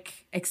called?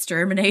 Like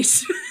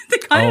exterminate.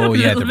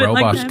 The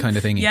robot like kind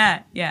of thing.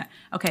 Yeah.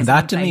 Okay. So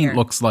that to me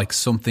looks like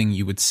something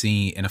you would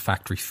see in a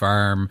factory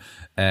farm,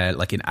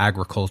 like in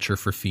agriculture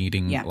for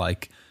feeding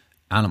like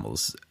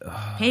animals.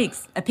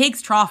 Pigs. A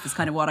pig's trough is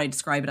kind of what I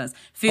describe it as.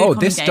 Food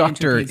this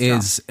doctor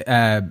is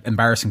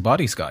embarrassing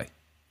bodies guy.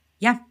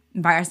 Yeah.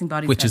 Embarrassing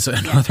bodies, which is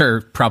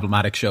another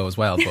problematic show as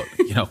well, but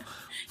you know.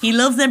 He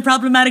loves them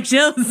problematic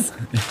shows.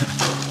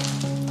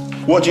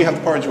 What do you have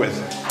the porridge with?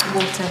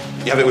 Water.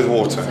 You have it with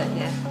water?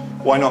 Yeah.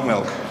 Why not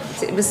milk?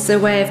 It was a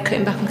way of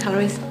cutting back on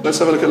calories. Let's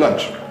have a look at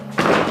lunch.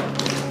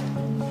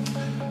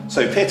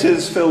 So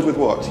pittas filled with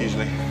what,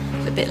 usually?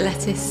 A bit of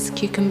lettuce,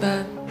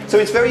 cucumber. So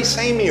it's very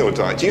samey, your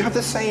diet. Do you have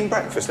the same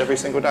breakfast every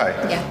single day?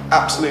 Yeah.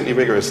 Absolutely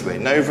rigorously?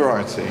 No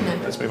variety? No.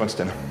 Let's move on to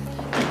dinner.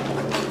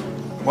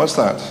 What's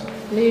that?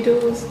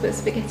 Noodles, but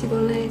spaghetti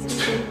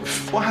bolognese.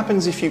 What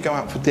happens if you go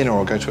out for dinner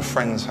or go to a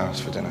friend's house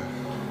for dinner?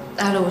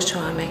 I'll always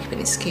try and make up an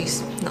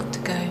excuse not to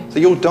go. So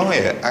your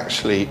diet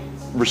actually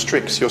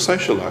restricts your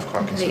social life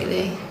quite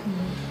completely.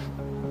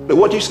 But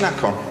what do you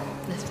snack on?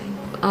 Nothing.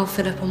 I'll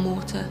fill up on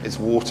water. It's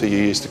water you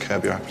use to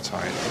curb your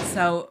appetite.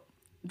 So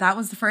that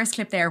was the first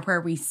clip there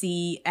where we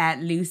see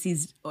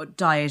Lucy's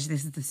diet.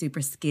 This is the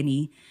super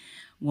skinny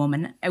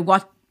woman.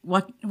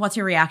 What's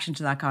your reaction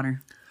to that,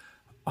 Connor?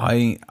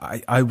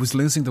 I was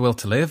losing the will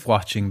to live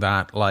watching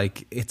that.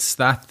 Like, it's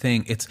that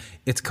thing.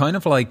 It's kind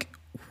of like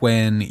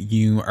when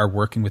you are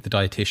working with the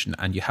dietitian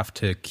and you have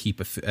to keep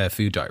a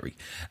food diary,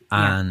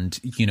 and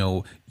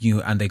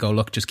and they go,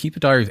 look, just keep a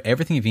diary of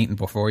everything you've eaten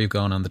before you've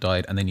gone on the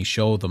diet, and then you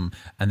show them,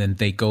 and then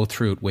they go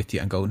through it with you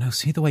and go, no,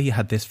 see the way you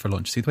had this for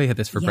lunch, see the way you had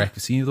this for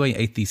breakfast, see the way you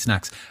ate these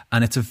snacks,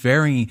 and it's a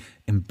very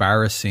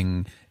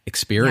embarrassing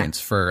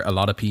experience for a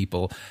lot of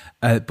people.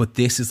 But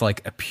this is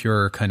like a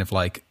pure kind of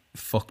like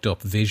fucked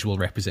up visual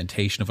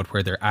representation of it,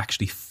 where they're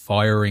actually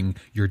firing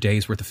your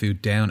day's worth of food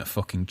down a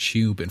fucking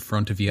tube in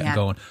front of you and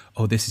going,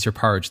 oh, this is your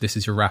porridge, this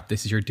is your wrap,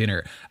 this is your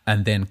dinner,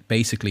 and then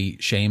basically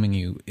shaming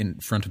you in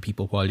front of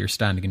people while you're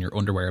standing in your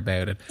underwear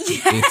about it.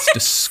 It's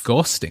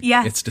disgusting.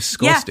 It's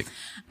disgusting.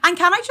 And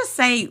can I just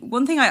say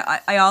one thing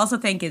I also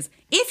think is,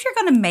 if you're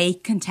going to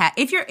make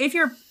if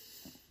you're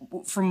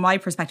from my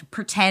perspective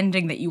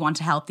pretending that you want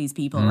to help these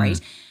people,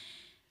 right,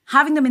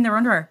 having them in their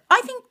underwear,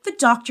 I think the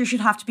doctor should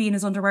have to be in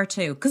his underwear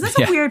too. Because that's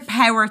a weird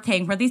power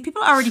thing where these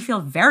people already feel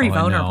very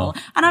vulnerable.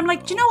 And I'm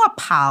like, do you know what,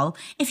 pal?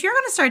 If you're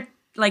going to start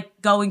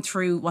like going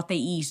through what they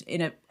eat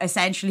in a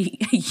essentially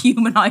a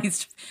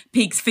humanized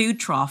pig's food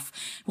trough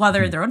while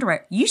they're in their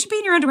underwear. You should be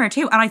in your underwear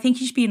too. And I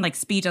think you should be in like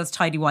Speedos,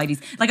 tidy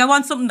whities. Like I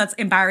want something that's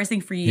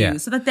embarrassing for you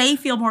so that they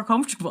feel more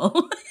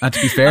comfortable. And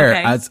to be fair,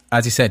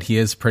 as you said, he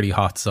is pretty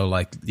hot. So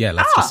like, yeah,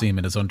 let's just see him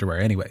in his underwear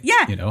anyway.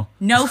 Yeah. You know?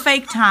 No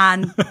fake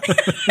tan.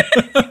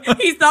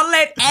 He's not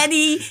allowed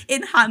any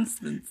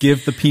enhancements.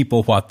 Give the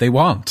people what they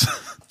want.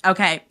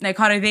 Okay. Now,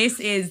 Connor, this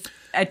is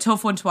a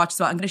tough one to watch.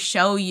 So I'm going to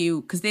show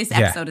you, because this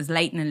episode is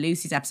Leighton and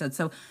Lucy's episode.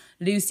 So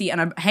Lucy,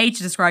 and I hate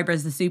to describe her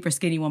as the super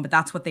skinny one, but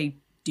that's what they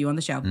do on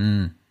the show.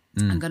 I'm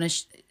going to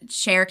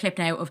share a clip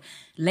now of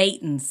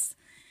Leighton's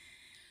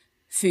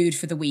food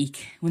for the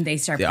week when they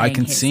start playing. I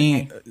can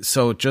see,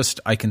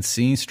 I can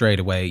see straight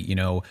away, you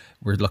know,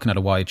 we're looking at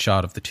a wide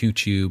shot of the 2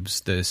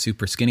 tubes. The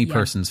super skinny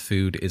person's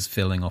food is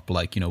filling up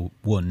like, you know,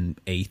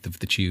 1/8 of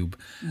the tube.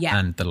 Yeah.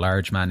 And the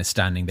large man is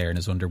standing there in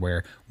his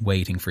underwear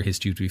waiting for his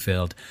tube to be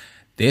filled.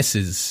 This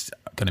is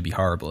going to be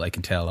horrible. I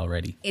can tell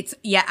already.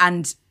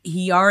 And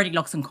he already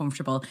looks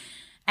uncomfortable.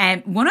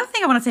 One other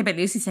thing I want to say about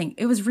Lucy's thing,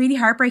 it was really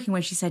heartbreaking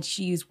when she said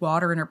she used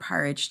water in her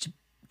porridge to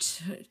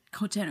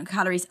cut down on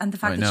calories, and the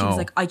fact that she was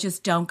like, I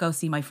just don't go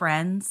see my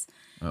friends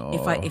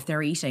if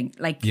they're eating.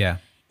 Like,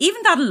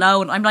 even that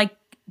alone, I'm like,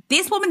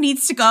 this woman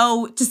needs to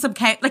go to some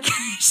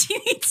she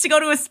needs to go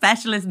to a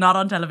specialist, not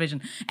on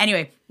television.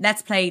 Anyway,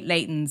 let's play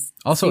Leighton's.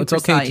 Also, it's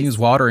okay to use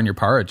water in your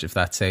porridge if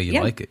that's how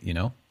you like it, you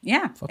know?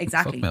 Yeah,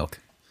 exactly. Fuck milk.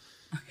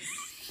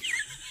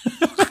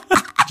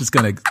 Just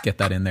gonna get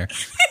that in there.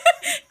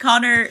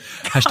 Connor,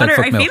 fuck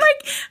milk.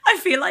 I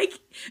feel like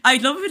I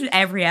love it in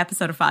every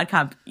episode of Fad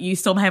Camp. You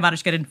somehow manage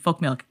to get in fuck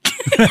milk.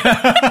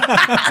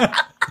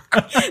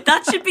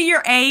 That should be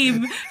your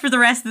aim for the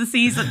rest of the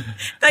season.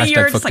 That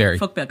you're just like,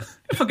 fuck milk.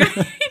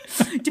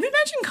 Did we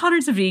mention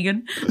Connor's a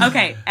vegan?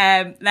 Okay,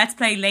 let's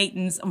play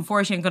Leighton's.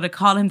 Unfortunately, I'm going to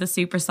call him the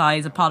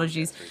Supersize.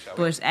 Apologies,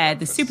 but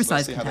the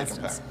Supersize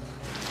contestants.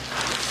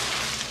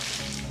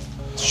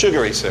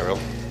 Sugary cereal.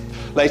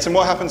 Leighton,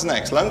 what happens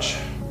next? Lunch?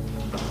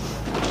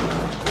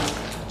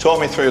 Talk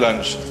me through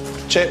lunch.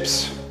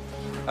 Chips,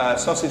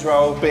 sausage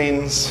roll,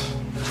 beans.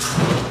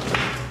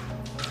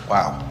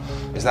 Wow,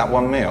 is that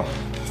one meal?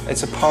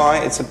 It's a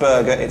pie, it's a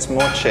burger, it's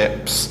more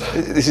chips.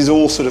 This is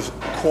all sort of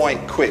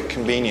quite quick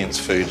convenience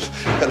food.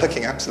 They're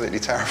looking absolutely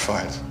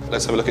terrified.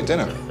 Let's have a look at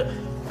dinner.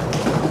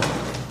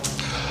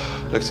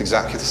 Looks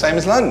exactly the same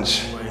as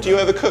lunch. Do you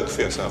ever cook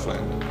for yourself,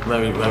 Leighton?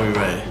 Very, very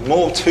rare.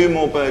 Two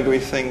more burgery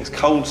things.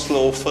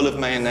 Coleslaw full of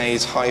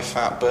mayonnaise, high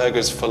fat,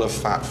 burgers full of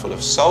fat, full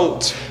of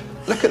salt.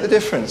 Look at the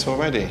difference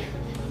already.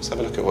 Let's have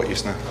a look at what you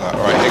snack. All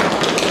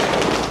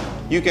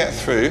right, you get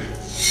through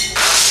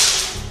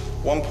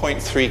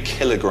 1.3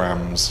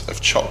 kilograms of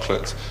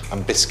chocolate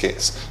and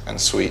biscuits and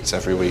sweets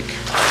every week.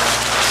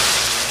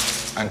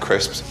 And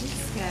crisps.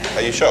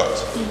 Are you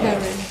shocked?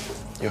 Very.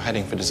 You're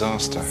heading for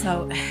disaster.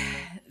 So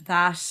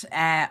that,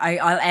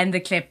 I'll end the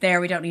clip there.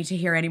 We don't need to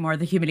hear any more of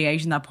the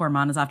humiliation that poor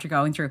man is after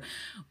going through.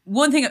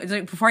 One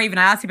thing, before I even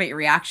ask you about your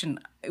reaction,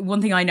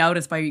 one thing I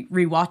noticed by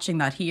rewatching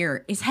that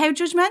here is how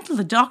judgmental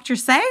the doctor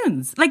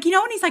sounds. Like, you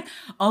know, when he's like,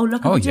 oh,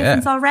 look at the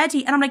difference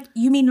already. And I'm like,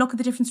 you mean look at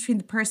the difference between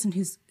the person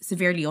who's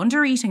severely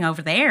under eating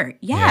over there?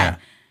 Yeah.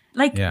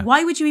 Like,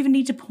 why would you even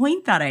need to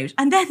point that out?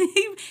 And then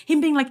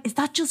him being like, is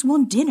that just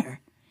one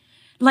dinner?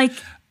 Like,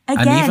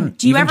 again,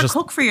 do you ever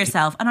cook for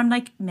yourself? And I'm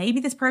like, maybe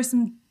this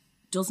person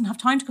doesn't have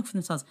time to cook for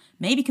themselves.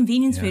 Maybe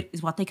convenience food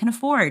is what they can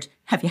afford.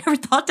 Have you ever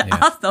thought to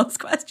ask those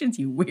questions,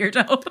 you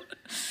weirdo?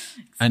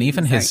 And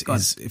even his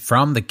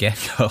from the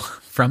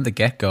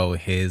get-go,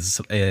 his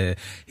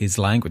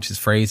language, his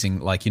phrasing,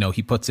 like, you know,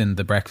 he puts in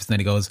the breakfast and then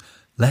he goes,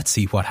 let's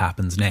see what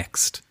happens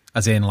next.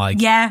 As in, like,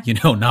 you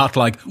know, not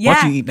like, what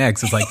do you eat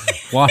next? It's like,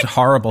 what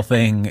horrible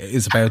thing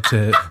is about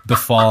to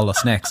befall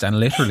us next? And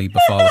literally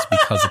befall us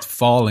because it's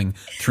falling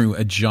through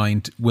a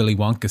giant Willy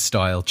Wonka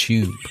style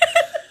tube.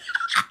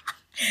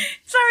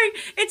 Sorry,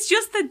 it's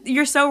just that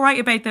you're so right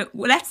about that.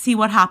 Let's see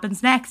what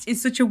happens next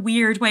is such a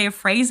weird way of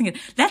phrasing it.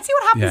 Let's see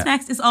what happens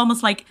next is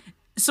almost like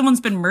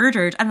someone's been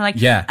murdered and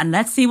like, and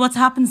let's see what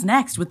happens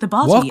next with the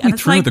body. Walk me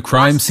through the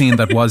crime scene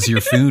that was your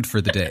food for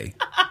the day.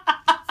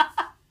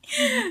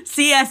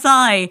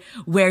 CSI,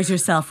 where's your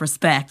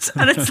self-respect?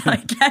 And it's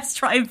like, let's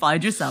try and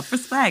find your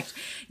self-respect.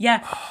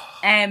 Yeah.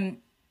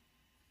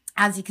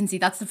 As you can see,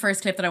 that's the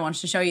first clip that I wanted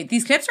to show you.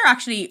 These clips are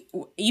actually,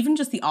 even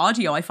just the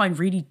audio, I find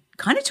really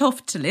kind of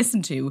tough to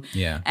listen to.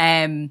 Yeah.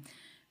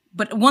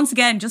 But once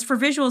again, just for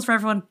visuals for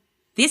everyone,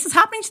 this is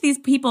happening to these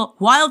people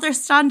while they're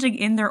standing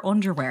in their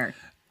underwear.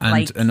 And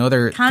like,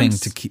 another thing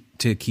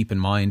to keep in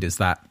mind is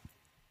that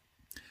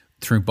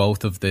through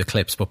both of the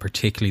clips, but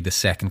particularly the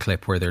second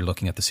clip where they're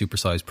looking at the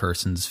supersized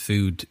person's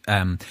food,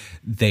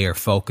 they are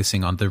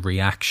focusing on the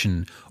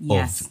reaction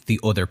of the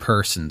other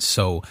person.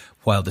 So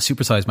while the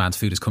supersized man's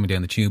food is coming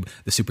down the tube,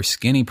 the super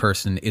skinny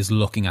person is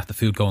looking at the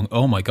food going,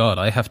 oh my God,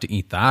 I have to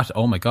eat that.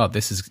 Oh my God,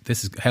 this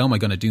is how am I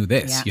going to do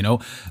this? You know,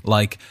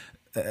 like,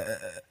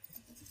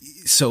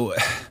 so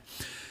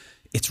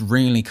it's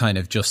really kind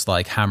of just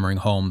like hammering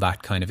home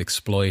that kind of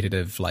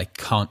exploitative, like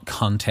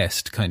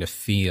contest kind of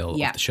feel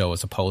of the show,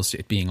 as opposed to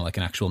it being like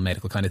an actual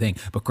medical kind of thing.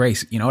 But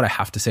Grace, you know what I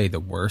have to say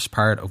the worst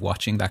part of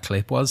watching that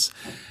clip was?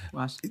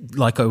 What?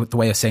 Like the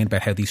way I was saying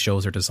about how these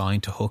shows are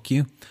designed to hook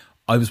you.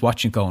 I was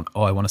watching going,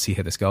 oh, I want to see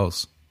how this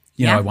goes.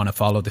 You know, I want to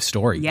follow the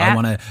story. Yeah. I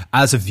want to,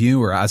 as a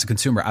viewer, as a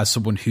consumer, as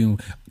someone who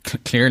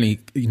clearly,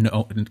 you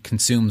know,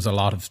 consumes a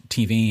lot of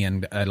TV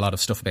and a lot of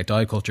stuff about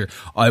diet culture,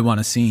 I want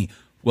to see,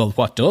 well,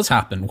 what does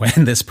happen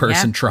when this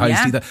person tries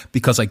to do that?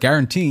 Because I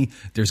guarantee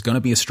there's going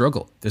to be a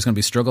struggle. There's going to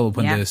be a struggle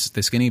when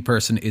the skinny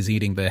person is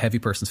eating the heavy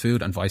person's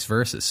food and vice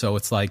versa. So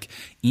it's like,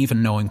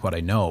 even knowing what I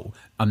know,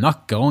 I'm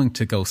not going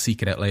to go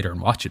seek it out later and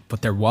watch it.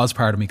 But there was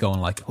part of me going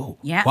like, oh,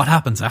 what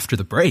happens after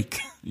the break?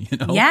 You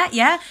know?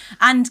 Yeah.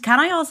 And can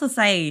I also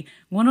say,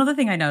 one other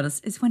thing I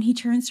noticed is when he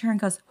turns to her and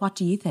goes, what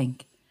do you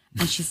think?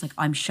 And she's like,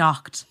 I'm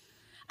shocked.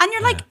 And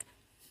you're like,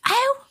 how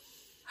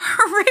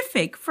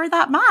horrific for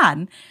that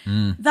man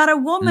that a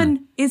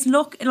woman is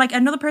like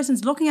another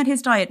person's looking at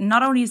his diet, and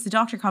not only is the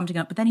doctor commenting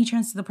on it, but then he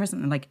turns to the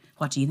person and like,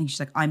 what do you think? She's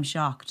like, I'm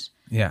shocked.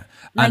 Yeah.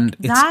 Like, and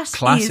that it's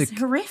classic, is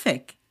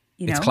horrific.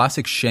 You know? It's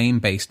classic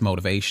shame-based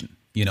motivation.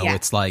 You know,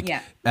 it's like,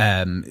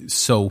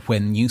 so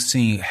when you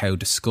see how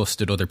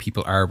disgusted other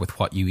people are with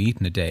what you eat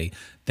in a day,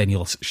 then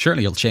you'll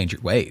change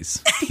your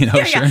ways. You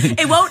know, surely.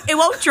 It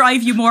won't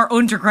drive you more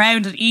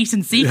underground and eat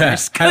in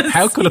secret. Yeah.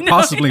 How could it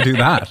possibly do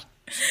that?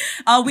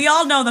 We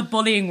all know that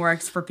bullying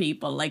works for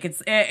people. Like,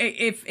 it's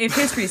if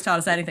history has taught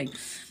us anything.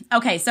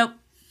 Okay, so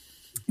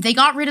they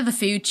got rid of the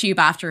food tube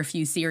after a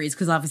few series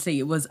because obviously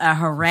it was a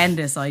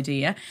horrendous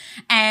idea.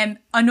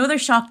 Another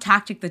shock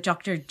tactic that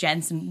Dr.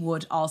 Jensen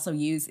would also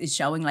use is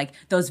showing like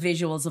those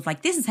visuals of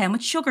like, this is how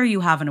much sugar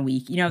you have in a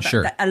week. You know,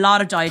 a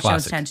lot of diet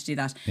shows tend to do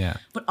that. Yeah.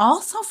 But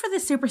also for the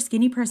super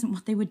skinny person,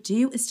 what they would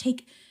do is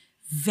take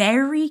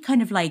very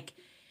kind of like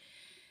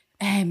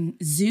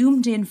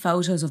zoomed in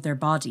photos of their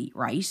body,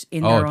 right?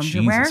 In their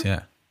underwear. Jesus,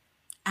 yeah.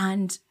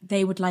 And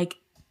they would like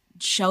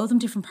show them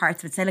different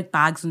parts of it, say like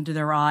bags under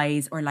their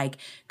eyes or like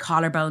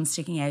collarbones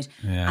sticking out.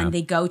 Yeah. And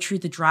they go through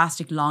the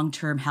drastic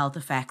long-term health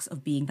effects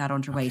of being that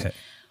underweight. Okay.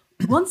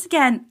 Once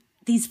again,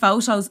 these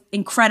photos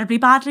incredibly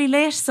badly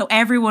lit, so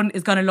everyone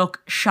is going to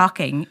look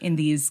shocking in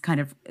these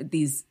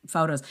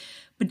photos.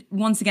 But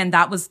once again,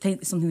 that was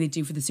something they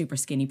do for the super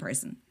skinny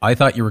person. I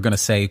thought you were going to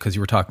say, because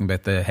you were talking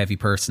about the heavy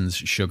person's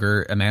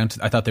sugar amount,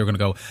 I thought they were going to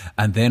go,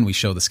 and then we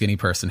show the skinny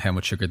person how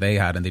much sugar they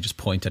had, and they just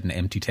point at an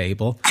empty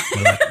table.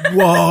 We're like,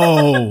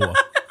 whoa!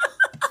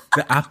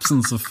 The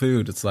absence of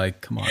food. It's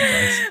like, come on,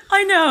 guys.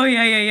 I know,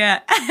 yeah.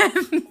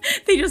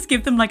 They just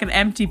give them like an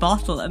empty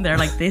bottle, and they're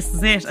like, this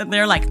is it. And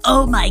they're like,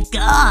 oh my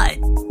God.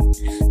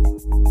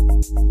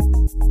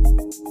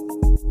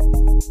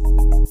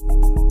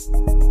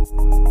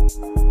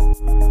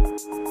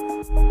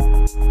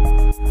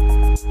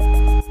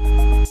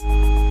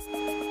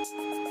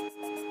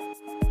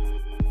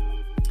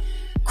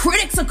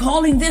 Critics are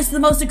calling this the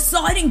most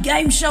exciting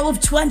game show of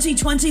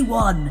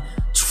 2021,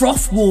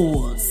 Trough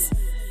Wars.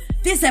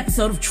 This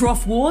episode of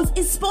Trough Wars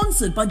is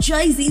sponsored by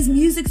Jay-Z's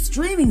music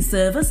streaming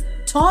service,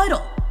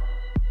 Tidal.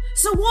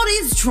 So what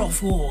is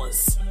Trough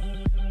Wars?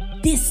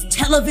 This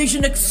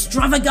television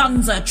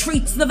extravaganza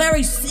treats the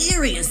very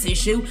serious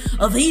issue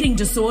of eating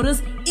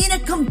disorders in a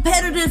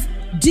competitive,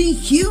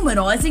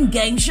 dehumanizing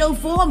game show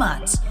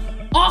format.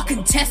 Our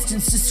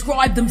contestants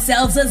describe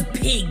themselves as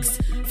pigs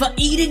for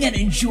eating and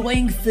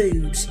enjoying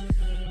food.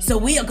 So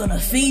we are gonna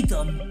feed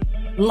them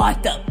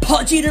like the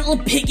podgy little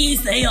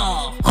piggies they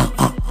are.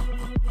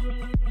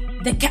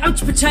 The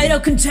couch potato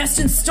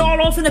contestants start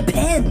off in a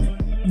pen.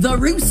 The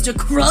rooster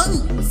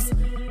crows.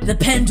 The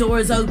pen door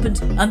is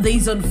opened and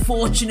these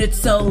unfortunate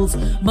souls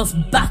must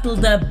battle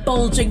their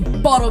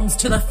bulging bottoms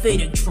to the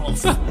feeding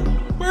trough.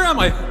 Where am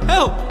I?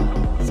 Help!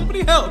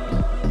 Somebody help!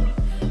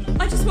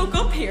 I just woke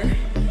up here.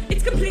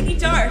 It's completely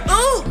dark.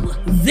 Oh,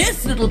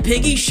 this little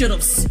piggy should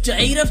have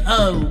stayed at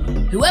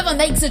home. Whoever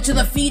makes it to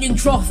the feeding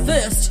trough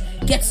first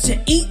gets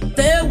to eat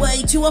their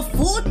way to a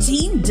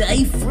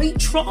 14-day free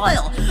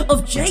trial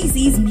of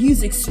Jay-Z's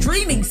music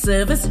streaming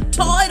service,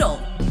 Tidal.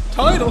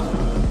 Tidal?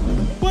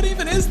 What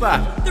even is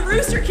that? The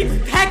rooster keeps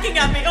pecking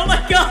at me. Oh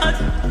my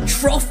God.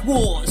 Trough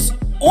Wars.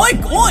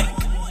 Oink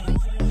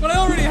oink. But I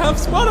already have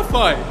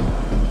Spotify.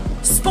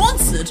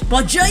 Sponsored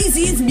by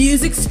Jay-Z's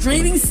music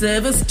streaming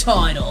service,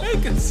 Tidal.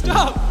 Make it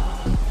stop.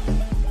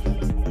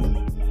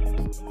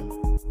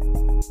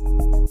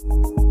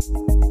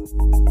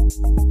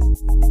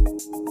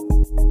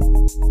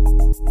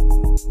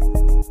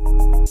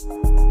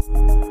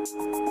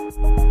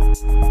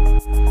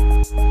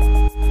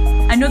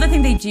 Another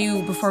thing they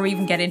do before we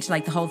even get into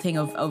like the whole thing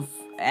of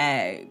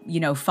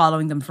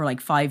following them for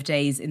like 5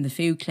 days in the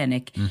food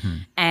clinic,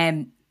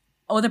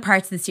 other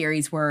parts of the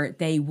series where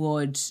they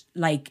would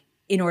like,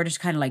 in order to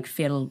kind of like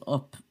fill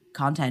up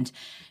content,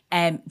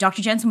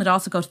 Dr. Jensen would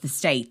also go to the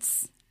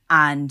States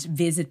and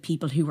visit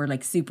people who were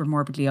like super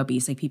morbidly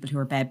obese, like people who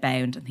were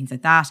bedbound and things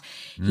like that.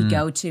 He'd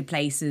go to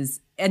places.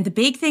 And the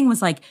big thing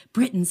was like,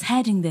 Britain's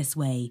heading this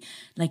way.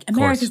 Like,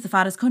 America's the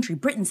fattest country.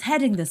 Britain's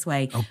heading this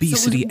way.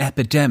 Obesity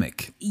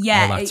epidemic.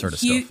 Yeah. All that sort of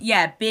stuff.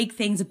 Yeah, big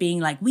things of being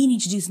like, we need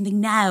to do something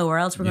now or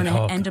else we're going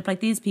to end up like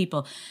these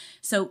people.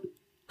 So,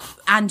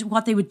 and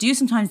what they would do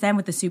sometimes then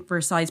with the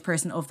supersized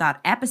person of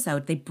that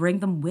episode, they bring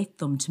them with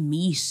them to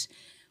meet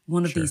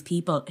one of these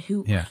people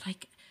who are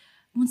like,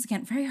 once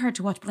again, very hard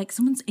to watch, but like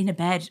someone's in a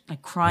bed,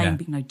 like crying,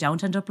 being like,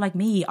 don't end up like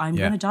me. I'm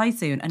going to die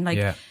soon. And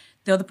like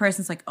the other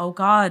person's like, oh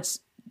God,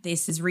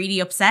 this is really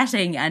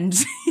upsetting. And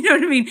you know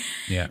what I mean?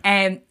 Yeah.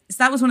 So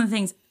that was one of the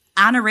things.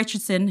 Anna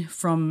Richardson,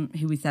 from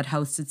who we said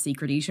hosted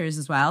Secret Eaters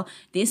as well.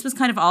 This was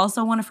kind of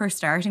also one of her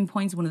starting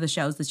points, one of the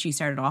shows that she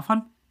started off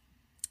on.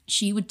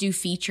 She would do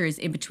features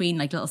in between,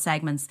 like little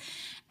segments,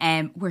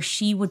 where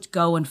she would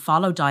go and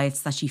follow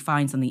diets that she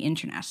finds on the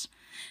internet.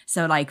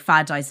 So like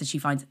fad diets that she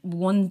finds.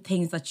 One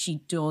thing that she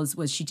does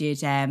was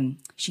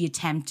she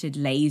attempted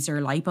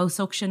laser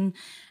liposuction,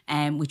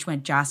 which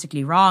went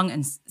drastically wrong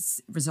and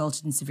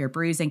resulted in severe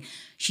bruising.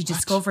 She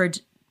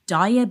discovered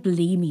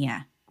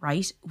diabulimia,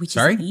 right? Which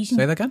Sorry? is eating.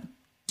 Say that again?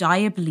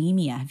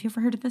 Diabulimia. Have you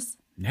ever heard of this?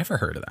 Never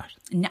heard of that.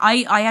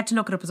 I had to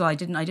look it up as well. I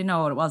didn't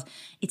know what it was.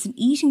 It's an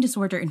eating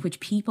disorder in which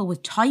people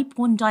with type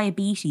 1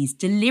 diabetes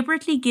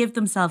deliberately give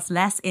themselves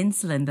less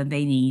insulin than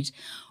they need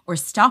or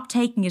stop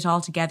taking it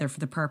altogether for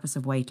the purpose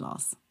of weight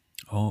loss.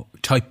 Oh,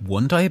 type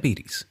 1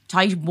 diabetes?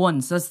 Type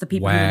 1. So that's the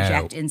people who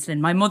inject insulin.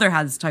 My mother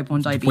has type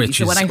 1 diabetes. Which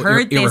so when I is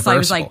heard this, I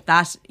was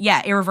irreversible.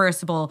 like,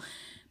 irreversible.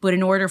 But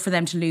in order for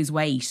them to lose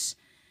weight,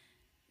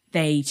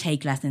 they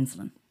take less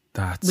insulin.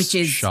 Which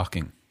is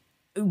shocking.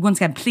 Once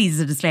again, please, as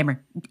a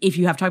disclaimer, if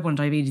you have type 1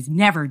 diabetes,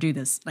 never do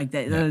this. Like,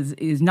 that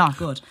is not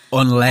good.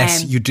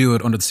 Unless you do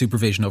it under the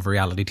supervision of a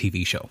reality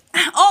TV show.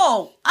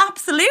 Oh,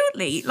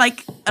 absolutely.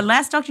 Like,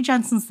 unless Dr.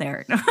 Jensen's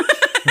there.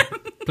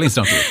 Please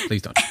don't do it.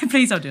 Please don't.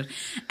 Please don't do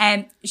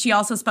it. She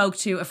also spoke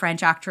to a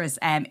French actress,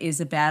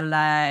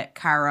 Isabelle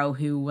Caro,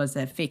 who was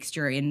a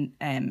fixture in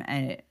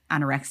an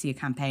anorexia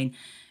campaign,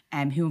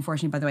 who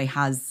unfortunately, by the way,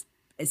 has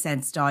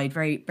since died.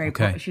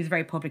 She's a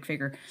very public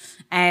figure.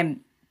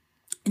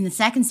 In the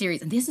second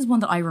series, and this is one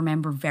that I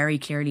remember very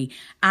clearly,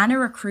 Anna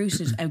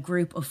recruited a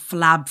group of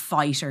flab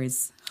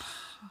fighters.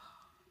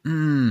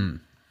 Love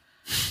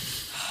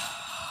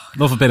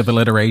a bit of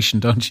alliteration,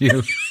 don't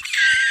you?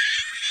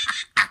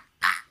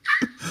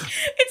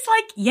 It's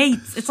like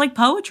Yeats. It's like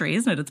poetry,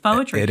 isn't it? It's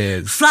poetry. It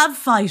is. Flab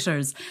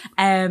fighters.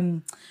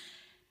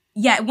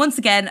 Yeah, once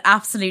again,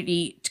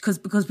 absolutely,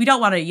 because we don't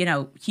want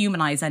to,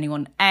 humanize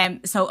anyone.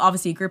 So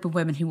obviously a group of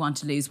women who want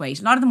to lose weight.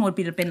 A lot of them would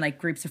have been like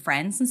groups of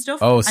friends and stuff.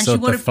 Oh, and so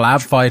the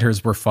flab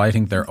fighters were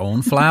fighting their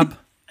own flab?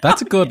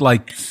 That's a good,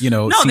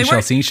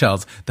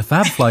 seashells. The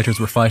flab fighters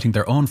were fighting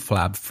their own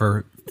flab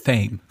for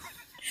fame.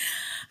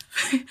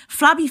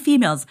 Flabby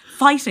females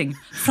fighting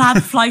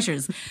flab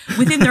fighters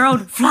within their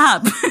own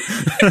flab.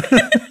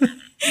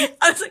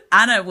 I was like,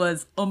 Anna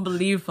was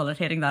unbelievable at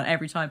hitting that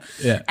every time.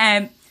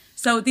 Yeah.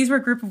 So these were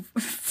a group of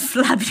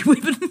flabby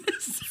women.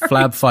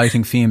 Flab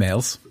fighting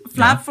females.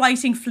 Flab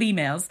fighting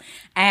females.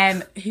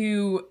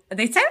 Who,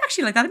 they sound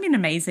actually like that'd be an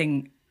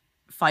amazing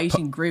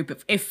fighting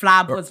group if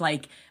Flab was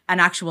like an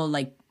actual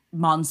like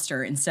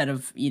monster instead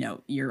of,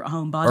 your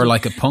own body. Or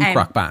like a punk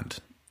rock band.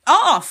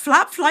 Oh,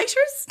 Flab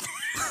flighters?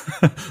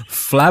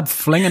 Flab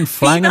flinging,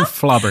 flanging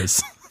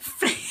flobbers.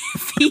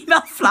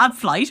 Female flab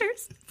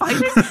fighters?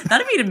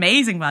 That'd be an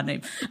amazing band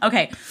name.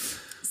 Okay.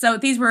 So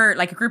these were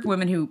like a group of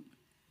women who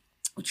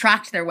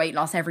tracked their weight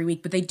loss every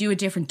week, but they do a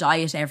different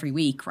diet every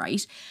week,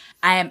 right?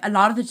 A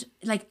lot of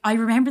I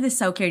remember this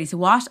so clearly. So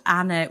what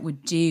Anna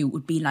would do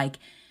would be like,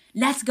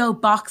 let's go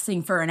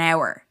boxing for an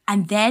hour.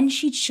 And then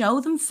she'd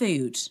show them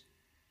food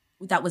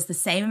that was the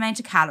same amount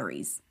of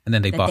calories. And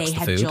then they boxed the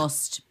food. They had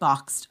just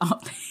boxed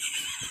up.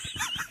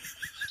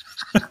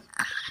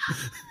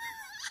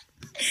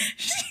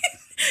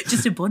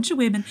 Just a bunch of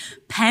women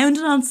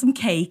pounding on some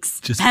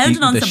cakes.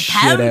 Pounding on some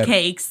pound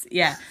cakes.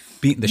 Yeah.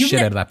 Beating the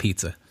shit out of that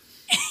pizza.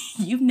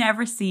 You've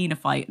never seen a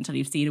fight until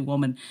you've seen a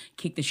woman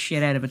kick the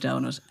shit out of a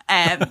donut.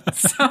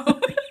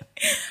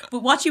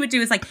 But what she would do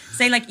is she'd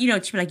be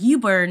like, you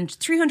burned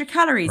 300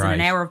 calories in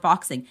an hour of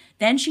boxing.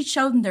 Then she'd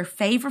show them their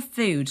favourite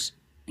food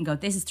and go,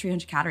 this is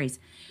 300 calories.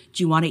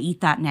 Do you want to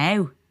eat that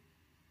now?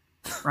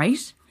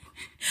 Right?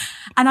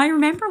 And I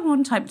remember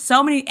one time,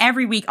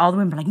 every week, all the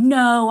women were like,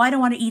 no, I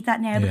don't want to eat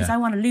that now because I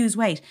want to lose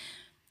weight.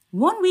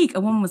 One week, a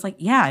woman was like,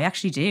 yeah, I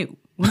actually do.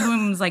 One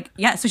woman was like,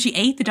 yeah. So she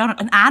ate the donut.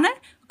 And Anna,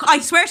 I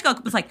swear to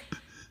God, was like,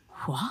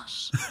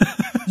 what?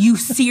 You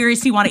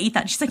seriously want to eat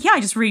that? She's like, yeah, I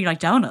just really like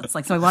donuts.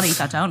 So I want to eat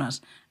that donut.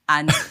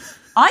 And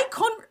I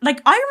couldn't, I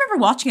remember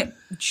watching it,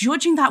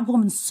 judging that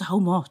woman so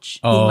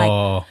much. Being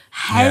like,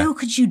 how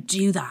could you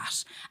do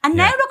that? And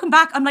now looking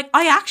back, I'm like,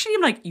 I actually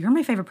am like, you're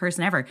my favourite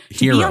person ever. To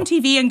be on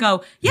TV and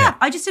go,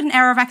 I just did an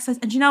hour of exercise.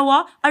 And you know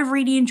what? I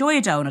really enjoy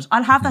a donut.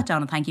 I'll have that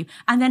donut, thank you.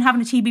 And then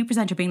having a TV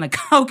presenter being like,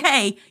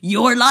 okay,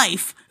 your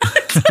life.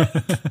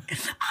 Anna,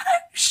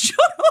 shut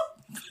up.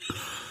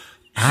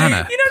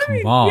 Anna, you know what I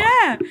mean? On.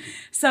 Yeah.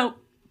 So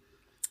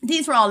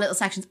these were all little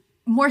sections.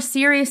 More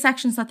serious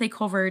sections that they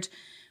covered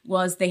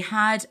was they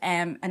had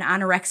an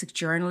anorexic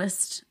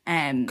journalist,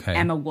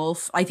 Emma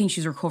Wolf. I think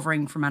she's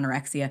recovering from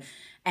anorexia,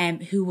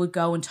 who would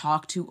go and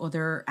talk to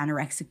other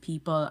anorexic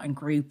people and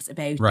groups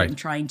about them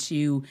trying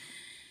to,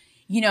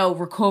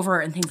 recover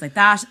and things like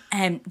that.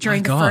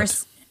 During the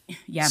first...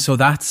 Yeah. So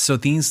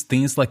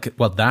these like,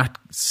 well, that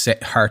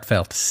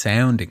heartfelt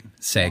sounding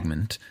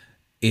segment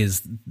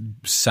is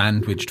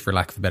sandwiched, for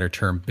lack of a better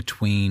term,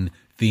 between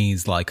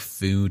these like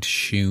food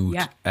shoot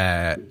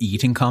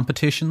eating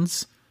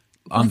competitions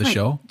on the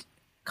show.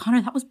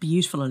 Connor, that was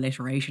beautiful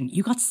alliteration.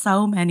 You got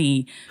so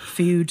many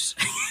food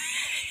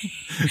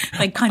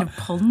like kind of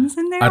puns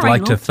in there. I'd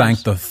like to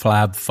thank the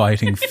flab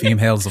fighting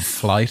females of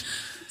flight.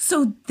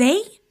 So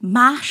they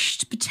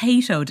mashed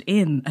potatoed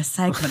in a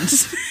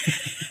segment.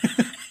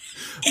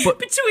 But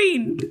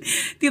between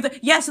the other,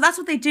 so that's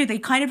what they do. They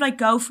kind of like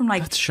go from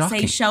like,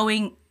 say,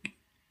 showing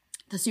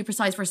the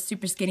Supersize versus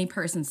Superskinny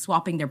person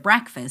swapping their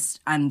breakfast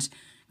and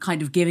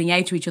kind of giving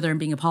out to each other and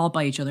being appalled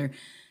by each other,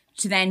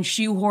 to then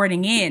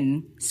shoehorning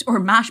in or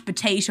mashed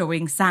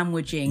potatoing,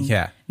 sandwiching,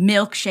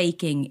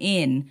 milkshaking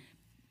in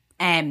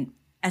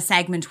a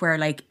segment where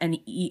like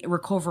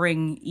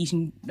recovering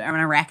eating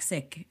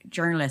anorexic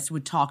journalist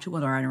would talk to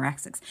other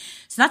anorexics.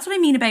 So that's what I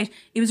mean about,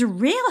 it was a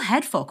real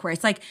head fuck where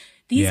it's like,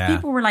 these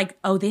people were like,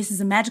 oh, this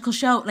is a medical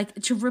show. Like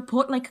to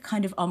put like a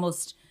kind of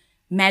almost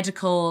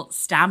medical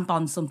stamp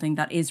on something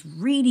that is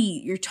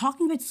really, you're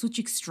talking about such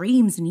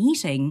extremes in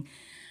eating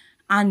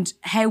and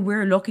how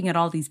we're looking at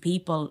all these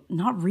people,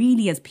 not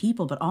really as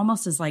people, but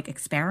almost as like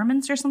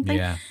experiments or something.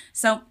 Yeah.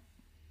 So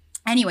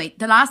anyway,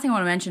 the last thing I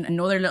want to mention,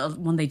 another little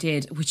one they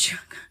did, which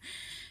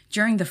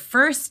during the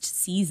first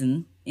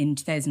season in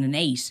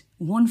 2008,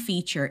 one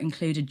feature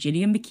included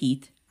Gillian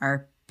McKeith,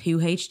 our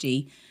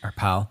PhD. Our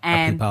pal.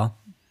 Our pal.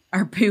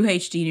 Our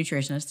PhD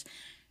nutritionist,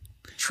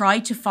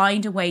 tried to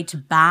find a way to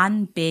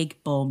ban big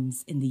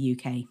bums in the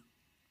UK.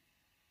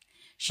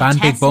 Ban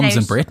big bums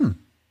in Britain?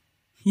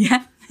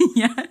 Yeah.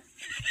 I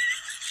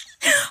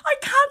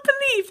can't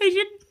believe they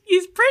didn't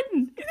use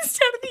Britain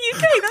instead of the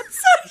UK.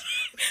 That's such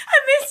a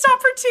missed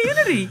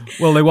opportunity.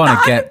 Well, they want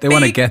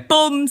to get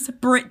bums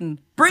Britain.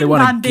 They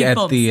want to get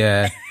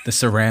the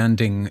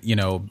surrounding,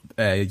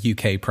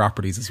 UK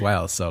properties as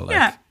well. So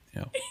like,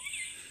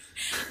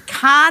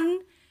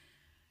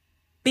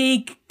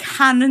 big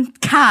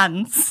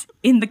cans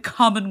in the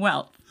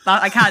Commonwealth.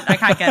 I can't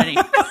get any.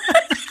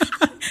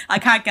 I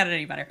can't get it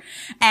any better.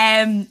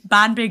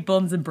 Ban big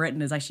bums in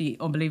Britain is actually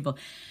unbelievable.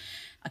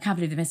 I can't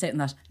believe they missed out on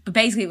that. But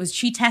basically,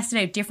 she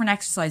tested out different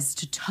exercises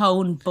to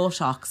tone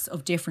buttocks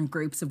of different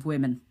groups of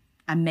women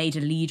and made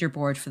a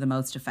leaderboard for the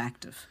most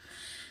effective.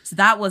 So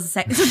that was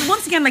so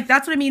once again, like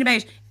that's what I mean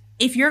about,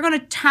 if you're going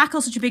to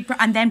tackle such a big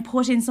and then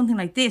put in something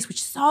like this, which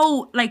is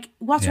so like,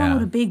 what's wrong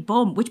with a big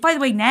bum? Which, by the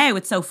way, now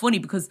it's so funny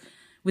because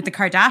with the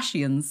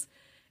Kardashians,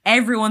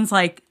 everyone's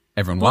like,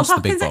 everyone wants the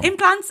big bum.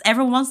 Implants,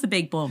 everyone wants the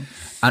big bum.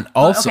 And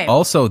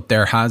also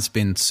there has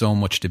been so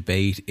much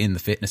debate in the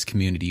fitness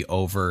community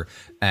over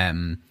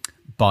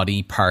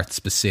body part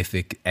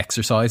specific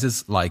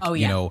exercises, like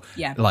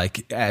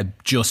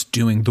just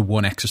doing the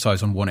one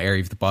exercise on one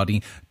area of the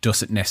body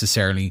doesn't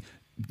necessarily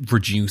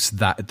reduce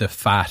the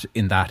fat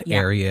in that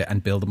area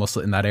and build the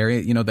muscle in that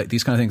area.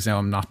 These kind of things. Now,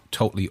 I'm not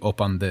totally up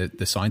on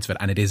the science of it,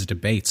 and it is a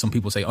debate. Some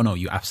people say, oh no,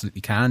 you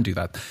absolutely can do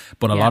that,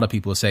 but a lot of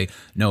people say,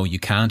 no, you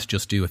can't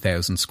just do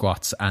 1,000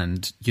 squats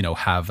and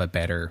have a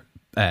better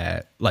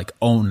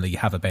only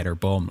have a better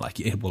bum. Like,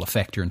 it will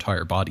affect your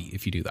entire body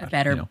if you do that. A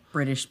better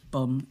British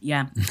bum.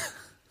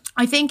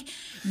 I think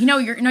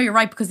you're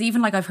right, because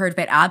even like I've heard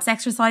about abs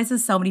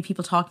exercises, so many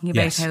people talking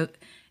about how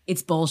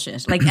it's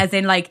bullshit. Like, as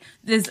in, like,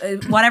 there's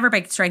whatever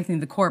about strengthening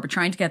the core, but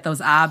trying to get those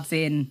abs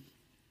in,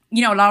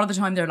 a lot of the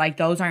time they're like,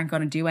 those aren't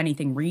going to do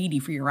anything really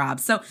for your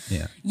abs. So,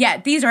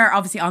 these are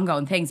obviously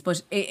ongoing things,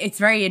 but it's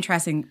very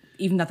interesting,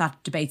 even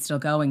that debate's still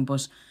going,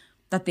 but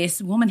that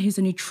this woman who's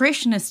a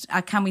nutritionist,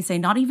 can we say,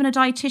 not even a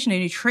dietitian,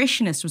 a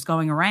nutritionist, was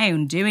going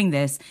around doing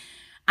this.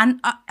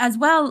 And as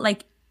well,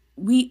 like,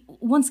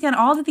 once again,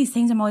 all of these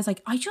things, I'm always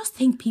like, I just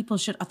think people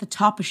should, at the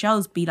top of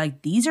shows, be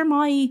like, these are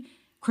my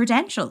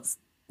credentials.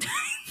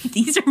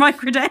 These are my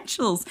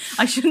credentials.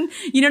 I shouldn't,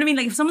 you know what I mean?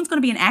 Like, if someone's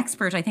going to be an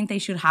expert, I think they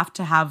should have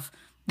to have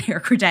their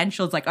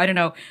credentials, like, I don't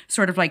know,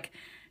 sort of like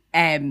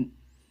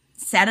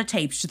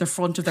sellotaped to the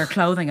front of their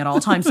clothing at all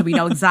times, so we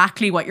know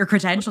exactly what your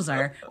credentials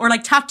are, or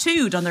like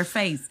tattooed on their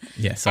face.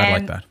 Yes, I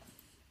like that.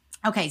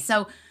 Okay,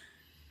 so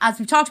as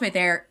we've talked about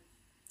there,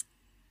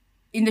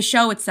 in the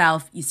show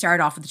itself, you start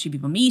off with the two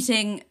people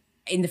meeting.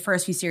 In the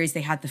first few series,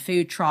 they had the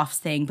food troughs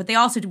thing, but they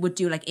also would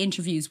do like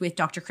interviews with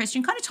Dr.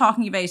 Christian, kind of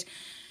talking about,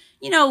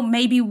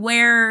 maybe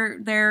where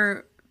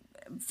their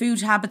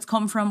food habits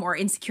come from or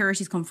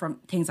insecurities come from,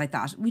 things like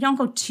that. We don't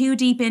go too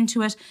deep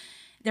into it.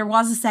 There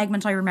was a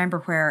segment I remember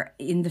where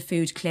in the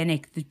food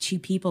clinic, the two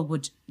people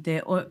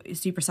the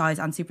Supersize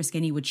and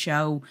Superskinny would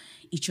show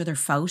each other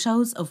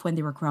photos of when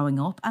they were growing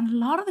up. And a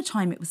lot of the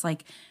time it was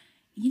like,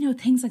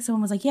 things like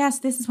someone was like, yes,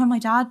 this is when my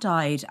dad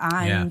died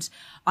and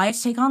I had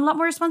to take on a lot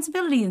more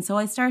responsibility. And so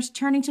I started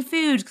turning to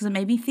food because it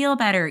made me feel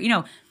better,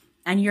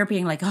 and you're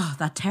being like, oh,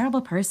 that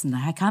terrible person.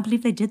 I can't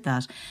believe they did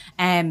that.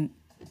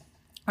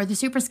 Or the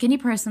super skinny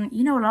person,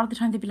 a lot of the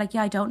time they'd be like,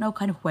 yeah, I don't know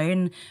kind of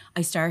when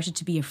I started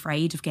to be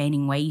afraid of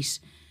gaining weight,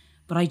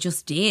 but I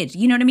just did.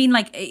 You know what I mean?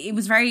 Like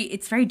it's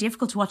very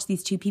difficult to watch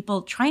these two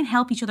people try and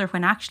help each other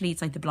when actually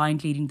it's like the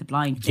blind leading the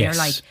blind. They're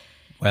like,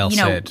 well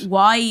said.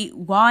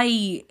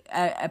 Why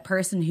a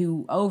person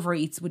who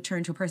overeats would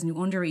turn to a person who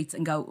undereats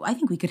and go, I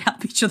think we could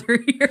help each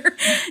other here.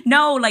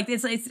 No, like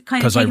it's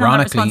kind of taking on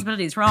that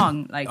responsibility is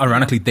wrong. Like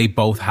ironically, they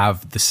both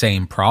have the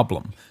same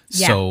problem.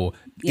 Yeah. So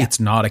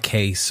it's not a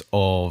case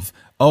of,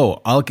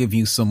 oh, I'll give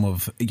you some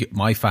of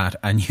my fat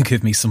and you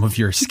give me some of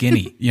your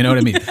skinny. You know what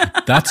I mean?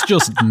 That's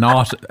just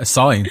not a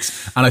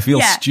science. And I feel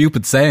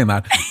stupid saying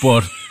that,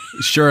 but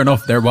sure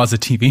enough, there was a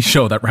TV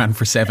show that ran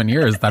for 7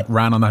 years that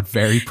ran on that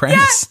very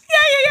premise. Yeah.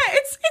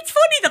 It's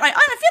funny that I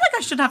feel like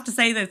I should have to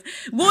say this.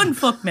 1,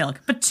 fuck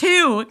milk, but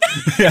 2.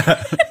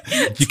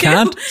 You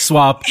can't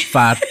swap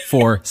fat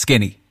for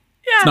skinny.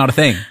 Yeah. It's not a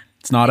thing.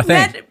 It's not a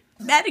thing.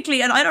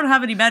 Medically, and I don't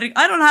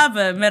have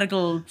a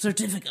medical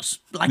certificate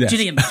like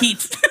Gillian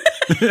Keats.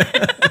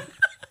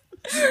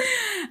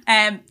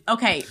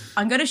 Okay,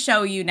 I'm going to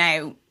show you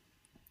now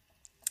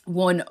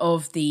one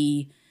of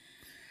the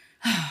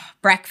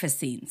breakfast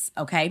scenes,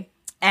 okay?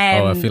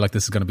 I feel like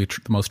this is going to be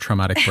the most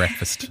traumatic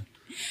breakfast.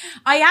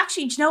 I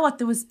actually, do you know what?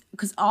 There was,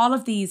 because all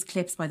of these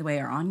clips, by the way,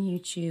 are on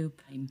YouTube.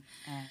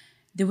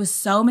 There was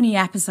so many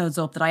episodes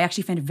up that I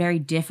actually found it very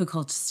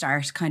difficult to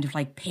start kind of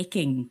like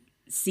picking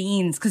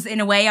scenes, because in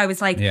a way I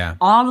was like,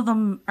 all of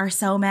them are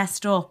so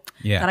messed up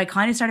that I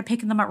kind of started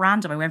picking them at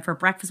random. I went for a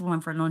breakfast one,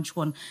 went for a lunch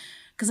one,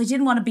 because I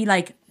didn't want to be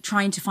like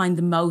trying to find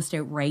the most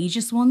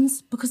outrageous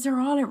ones, because they're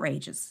all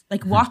outrageous.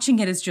 Like watching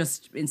it is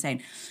just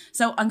insane.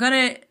 So I'm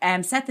going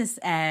to set this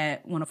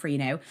one up for you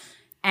now.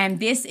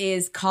 And this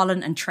is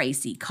Colin and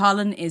Tracy.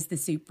 Colin is the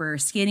super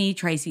skinny,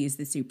 Tracy is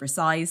the super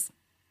size.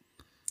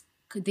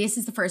 This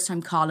is the first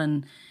time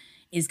Colin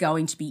is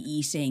going to be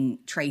eating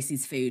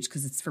Tracy's food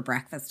because it's for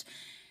breakfast.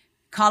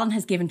 Colin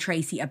has given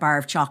Tracy a bar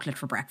of chocolate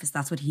for breakfast.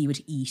 That's what he would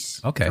eat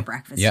for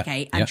breakfast,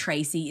 okay? And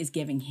Tracy is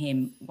giving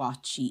him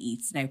what she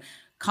eats. Now,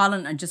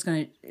 Colin, I'm just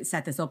going to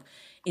set this up,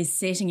 is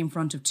sitting in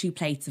front of 2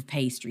 plates of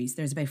pastries.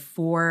 There's about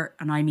 4,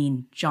 and I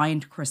mean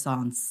giant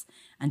croissants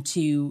and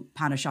 2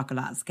 pain au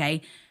chocolats,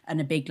 okay? And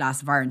a big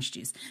glass of orange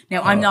juice.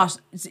 Now, I'm not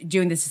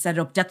doing this to set it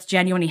up. That's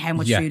genuinely how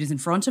much food is in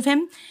front of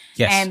him.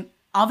 Yes.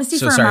 Obviously,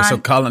 so for a man, so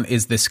Colin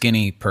is the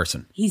skinny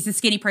person. He's the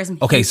skinny person.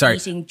 Okay, who's sorry.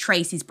 Eating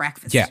Tracy's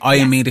breakfast. Yeah, I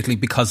immediately,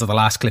 because of the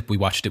last clip we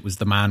watched, it was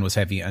the man was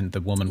heavy and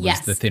the woman was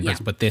the thin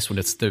person. But this one,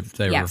 it's the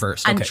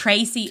reverse. And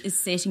Tracy is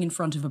sitting in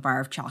front of a bar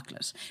of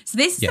chocolate. So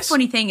this is the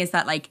funny thing, is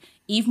that like,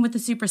 even with the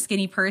super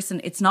skinny person,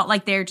 it's not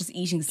like they're just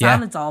eating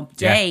salads all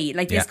day.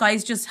 Like this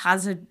guy's just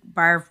has a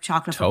bar of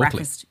chocolate for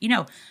breakfast.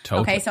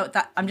 Okay, so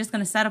I'm just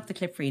going to set up the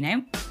clip for you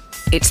now.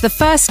 It's the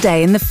first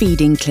day in the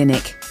feeding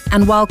clinic,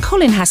 and while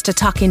Colin has to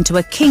tuck into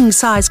a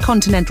king-size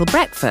continental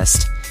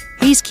breakfast,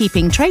 he's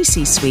keeping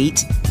Tracy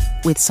sweet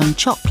with some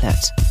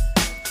chocolate.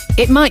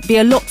 It might be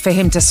a lot for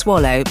him to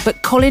swallow,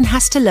 but Colin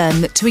has to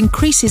learn that to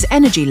increase his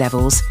energy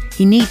levels,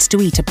 he needs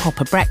to eat a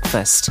proper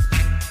breakfast.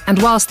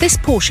 And whilst this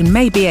portion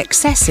may be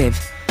excessive,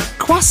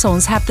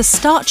 croissants have the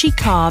starchy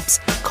carbs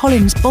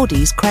Colin's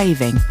body's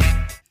craving.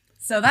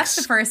 So that's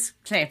the first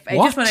clip. I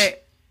What? just want to...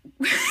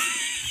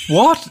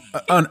 What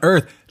on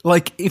earth?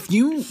 Like, if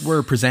you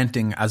were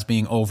presenting as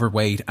being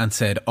overweight and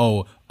said,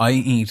 oh, I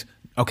eat...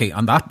 Okay,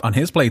 on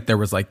his plate, there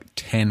was like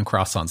 10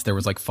 croissants. There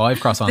was like 5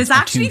 croissants. There's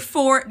actually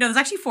 4... No, there's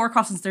actually 4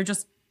 croissants. They're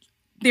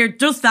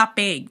just that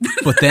big.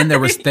 But then there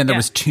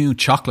was 2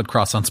 chocolate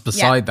croissants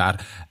beside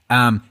that.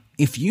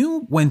 If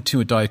you went to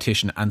a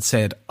dietitian and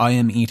said, I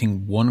am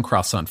eating 1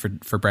 croissant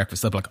for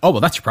breakfast, they'd be like, oh,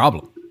 well, that's your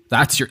problem.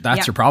 That's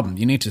your problem.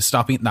 You need to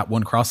stop eating that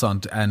 1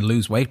 croissant and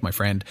lose weight, my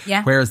friend.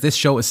 Yeah. Whereas this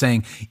show is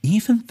saying,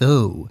 even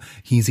though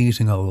he's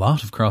eating a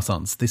lot of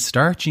croissants, the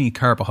starchy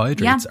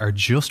carbohydrates are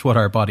just what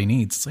our body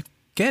needs. It's like,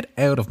 get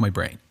out of my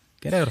brain.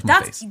 Get out of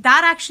my face.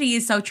 That actually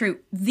is so true.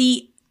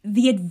 The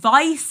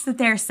advice that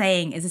they're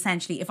saying is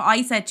essentially, if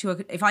I said to a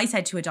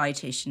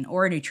dietitian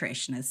or a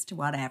nutritionist,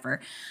 whatever,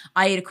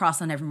 I ate a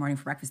croissant every morning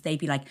for breakfast, they'd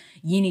be like,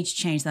 you need to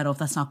change that up.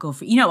 That's not good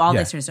for you. All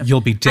this sort of stuff.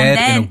 You'll be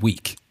dead in a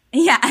week.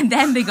 Yeah, and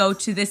then they go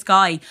to this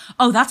guy,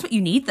 oh, that's what you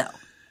need though.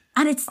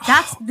 And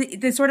that's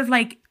the sort of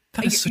like,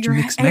 that is such a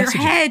mixed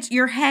message.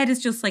 Your head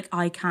is just like,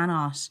 I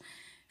cannot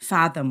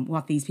fathom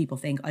what these people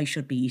think I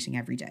should be eating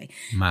every day.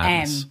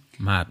 Madness.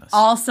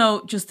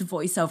 Also, just the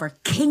voiceover,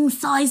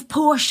 king-size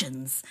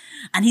portions.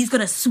 And he's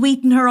going to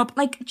sweeten her up.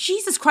 Like,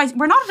 Jesus Christ,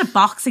 we're not at a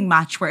boxing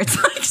match where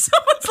it's like,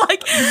 someone's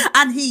like,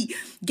 and he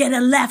get a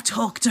left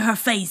hook to her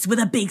face with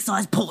a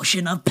big-size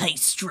portion of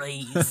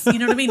pastries. You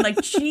know what I mean?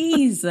 Like,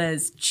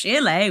 Jesus,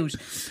 chill out.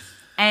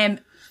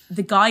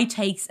 The guy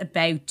takes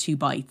about 2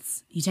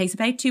 bites. He takes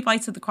about 2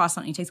 bites of the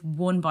croissant. And he takes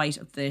 1 bite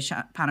of the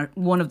pain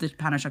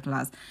au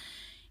chocolats.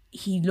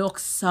 he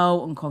looks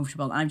so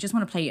uncomfortable. And I just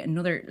want to play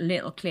another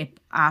little clip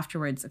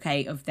afterwards,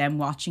 okay, of them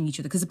watching each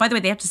other. Because, by the way,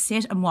 they have to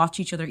sit and watch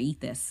each other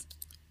eat this.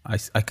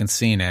 I can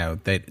see now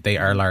that they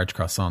are large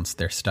croissants.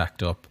 They're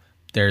stacked up.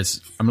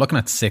 I'm looking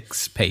at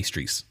 6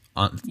 pastries.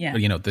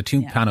 You know, the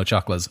 2 pan au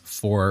chocolats,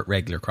 4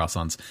 regular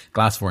croissants,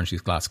 glass of orange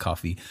juice, glass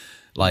coffee.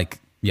 Like,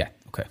 yeah,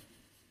 okay.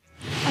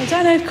 I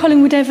don't know if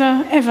Colin would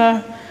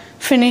ever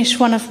finish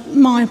one of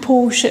my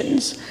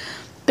portions,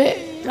 but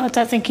I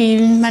don't think he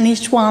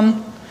managed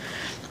one.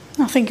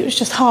 I think it was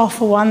just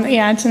half of one that he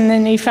had, and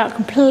then he felt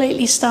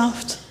completely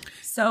stuffed.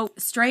 So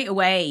straight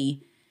away,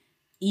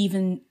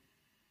 even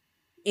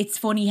it's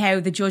funny how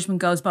the judgment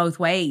goes both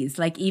ways.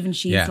 Like, even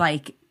she's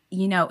like,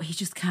 you know, he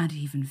just can't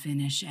even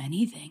finish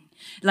anything.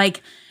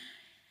 Like,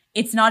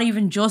 it's not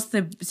even just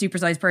the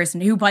Supersize person,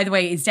 who, by the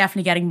way, is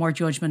definitely getting more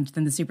judgment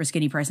than the super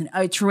skinny person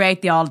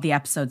throughout all of the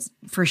episodes,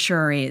 for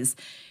sure is.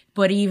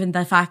 But even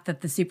the fact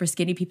that the super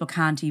skinny people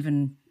can't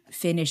even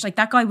finish, like,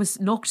 that guy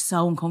looked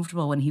so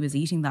uncomfortable when he was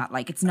eating that.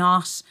 Like, it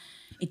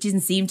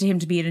didn't seem to him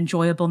to be an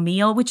enjoyable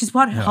meal, which is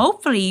what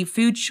hopefully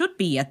food should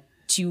be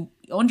to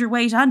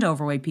underweight and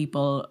overweight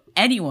people.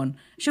 Anyone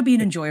should be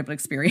an enjoyable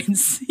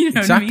experience. You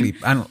know exactly.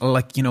 what I mean? And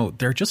like, you know,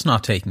 they're just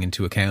not taking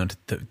into account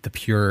the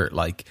pure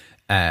like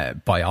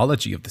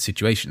biology of the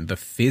situation, the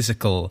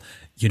physical,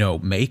 you know,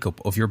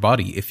 makeup of your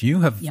body. If you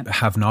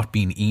have not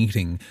been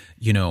eating,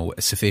 you know,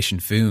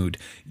 sufficient food,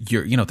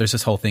 you know, there's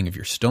this whole thing of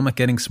your stomach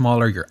getting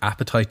smaller, your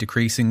appetite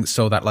decreasing,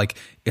 so that like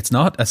it's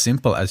not as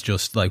simple as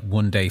just like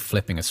one day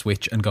flipping a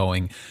switch and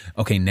going,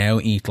 okay, now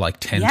eat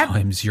like 10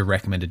 times your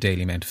recommended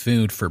daily amount of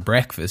food for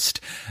breakfast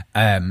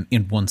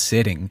in one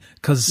sitting,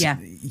 because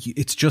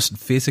it's just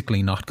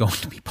physically not going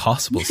to be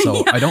possible.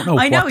 So I don't know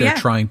what they're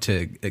trying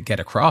to get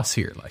across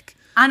here, like.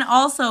 And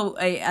also,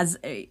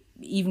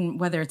 even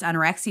whether it's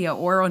anorexia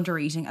or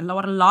undereating, a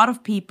lot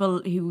of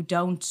people who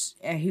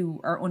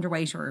are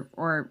underweight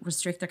or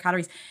restrict their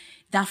calories,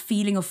 that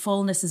feeling of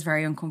fullness is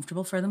very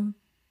uncomfortable for them.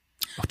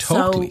 Oh,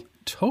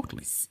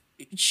 totally.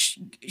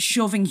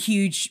 Shoving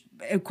huge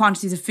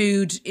quantities of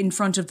food in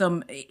front of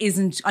them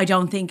I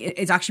don't think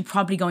it's actually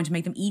probably going to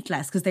make them eat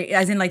less, because they're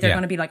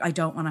going to be like, I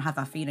don't want to have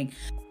that feeling.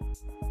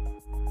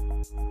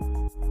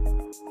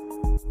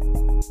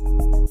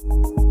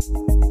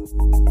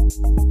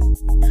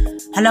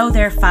 Hello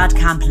there, Fad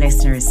Camp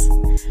listeners.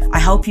 I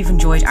hope you've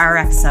enjoyed our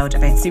episode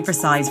about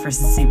Supersize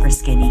versus Super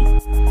Skinny.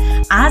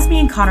 As me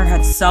and Connor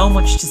had so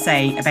much to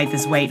say about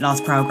this weight loss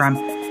programme,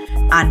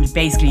 and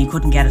basically you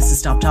couldn't get us to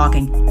stop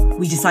talking,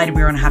 we decided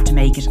we were going to have to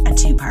make it a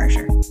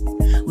 2-parter.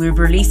 We'll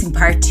be releasing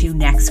part 2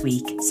 next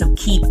week, so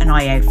keep an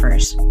eye out for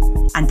it.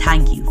 And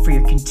thank you for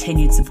your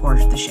continued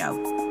support of the show.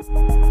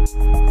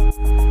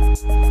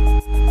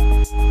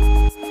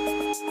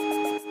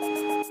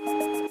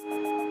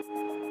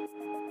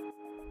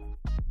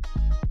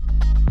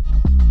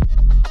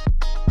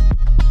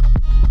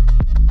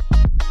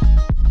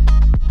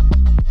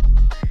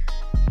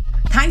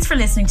 Thanks for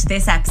listening to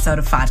this episode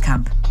of Fad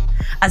Camp.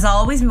 As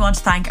always, we want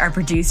to thank our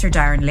producer,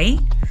 Darren Lee.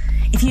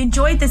 If you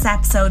enjoyed this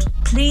episode,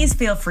 please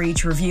feel free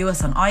to review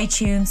us on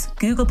iTunes,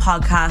 Google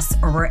Podcasts,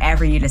 or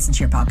wherever you listen to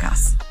your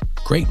podcasts.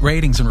 Great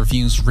ratings and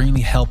reviews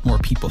really help more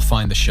people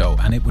find the show,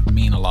 and it would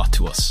mean a lot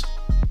to us.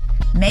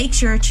 Make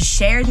sure to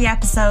share the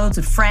episodes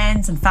with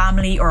friends and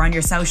family or on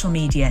your social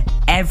media.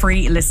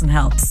 Every listen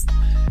helps.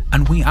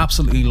 And we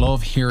absolutely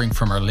love hearing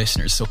from our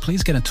listeners, so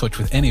please get in touch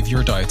with any of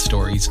your diet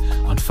stories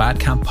on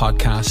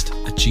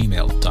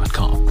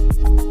fadcamppodcast@gmail.com.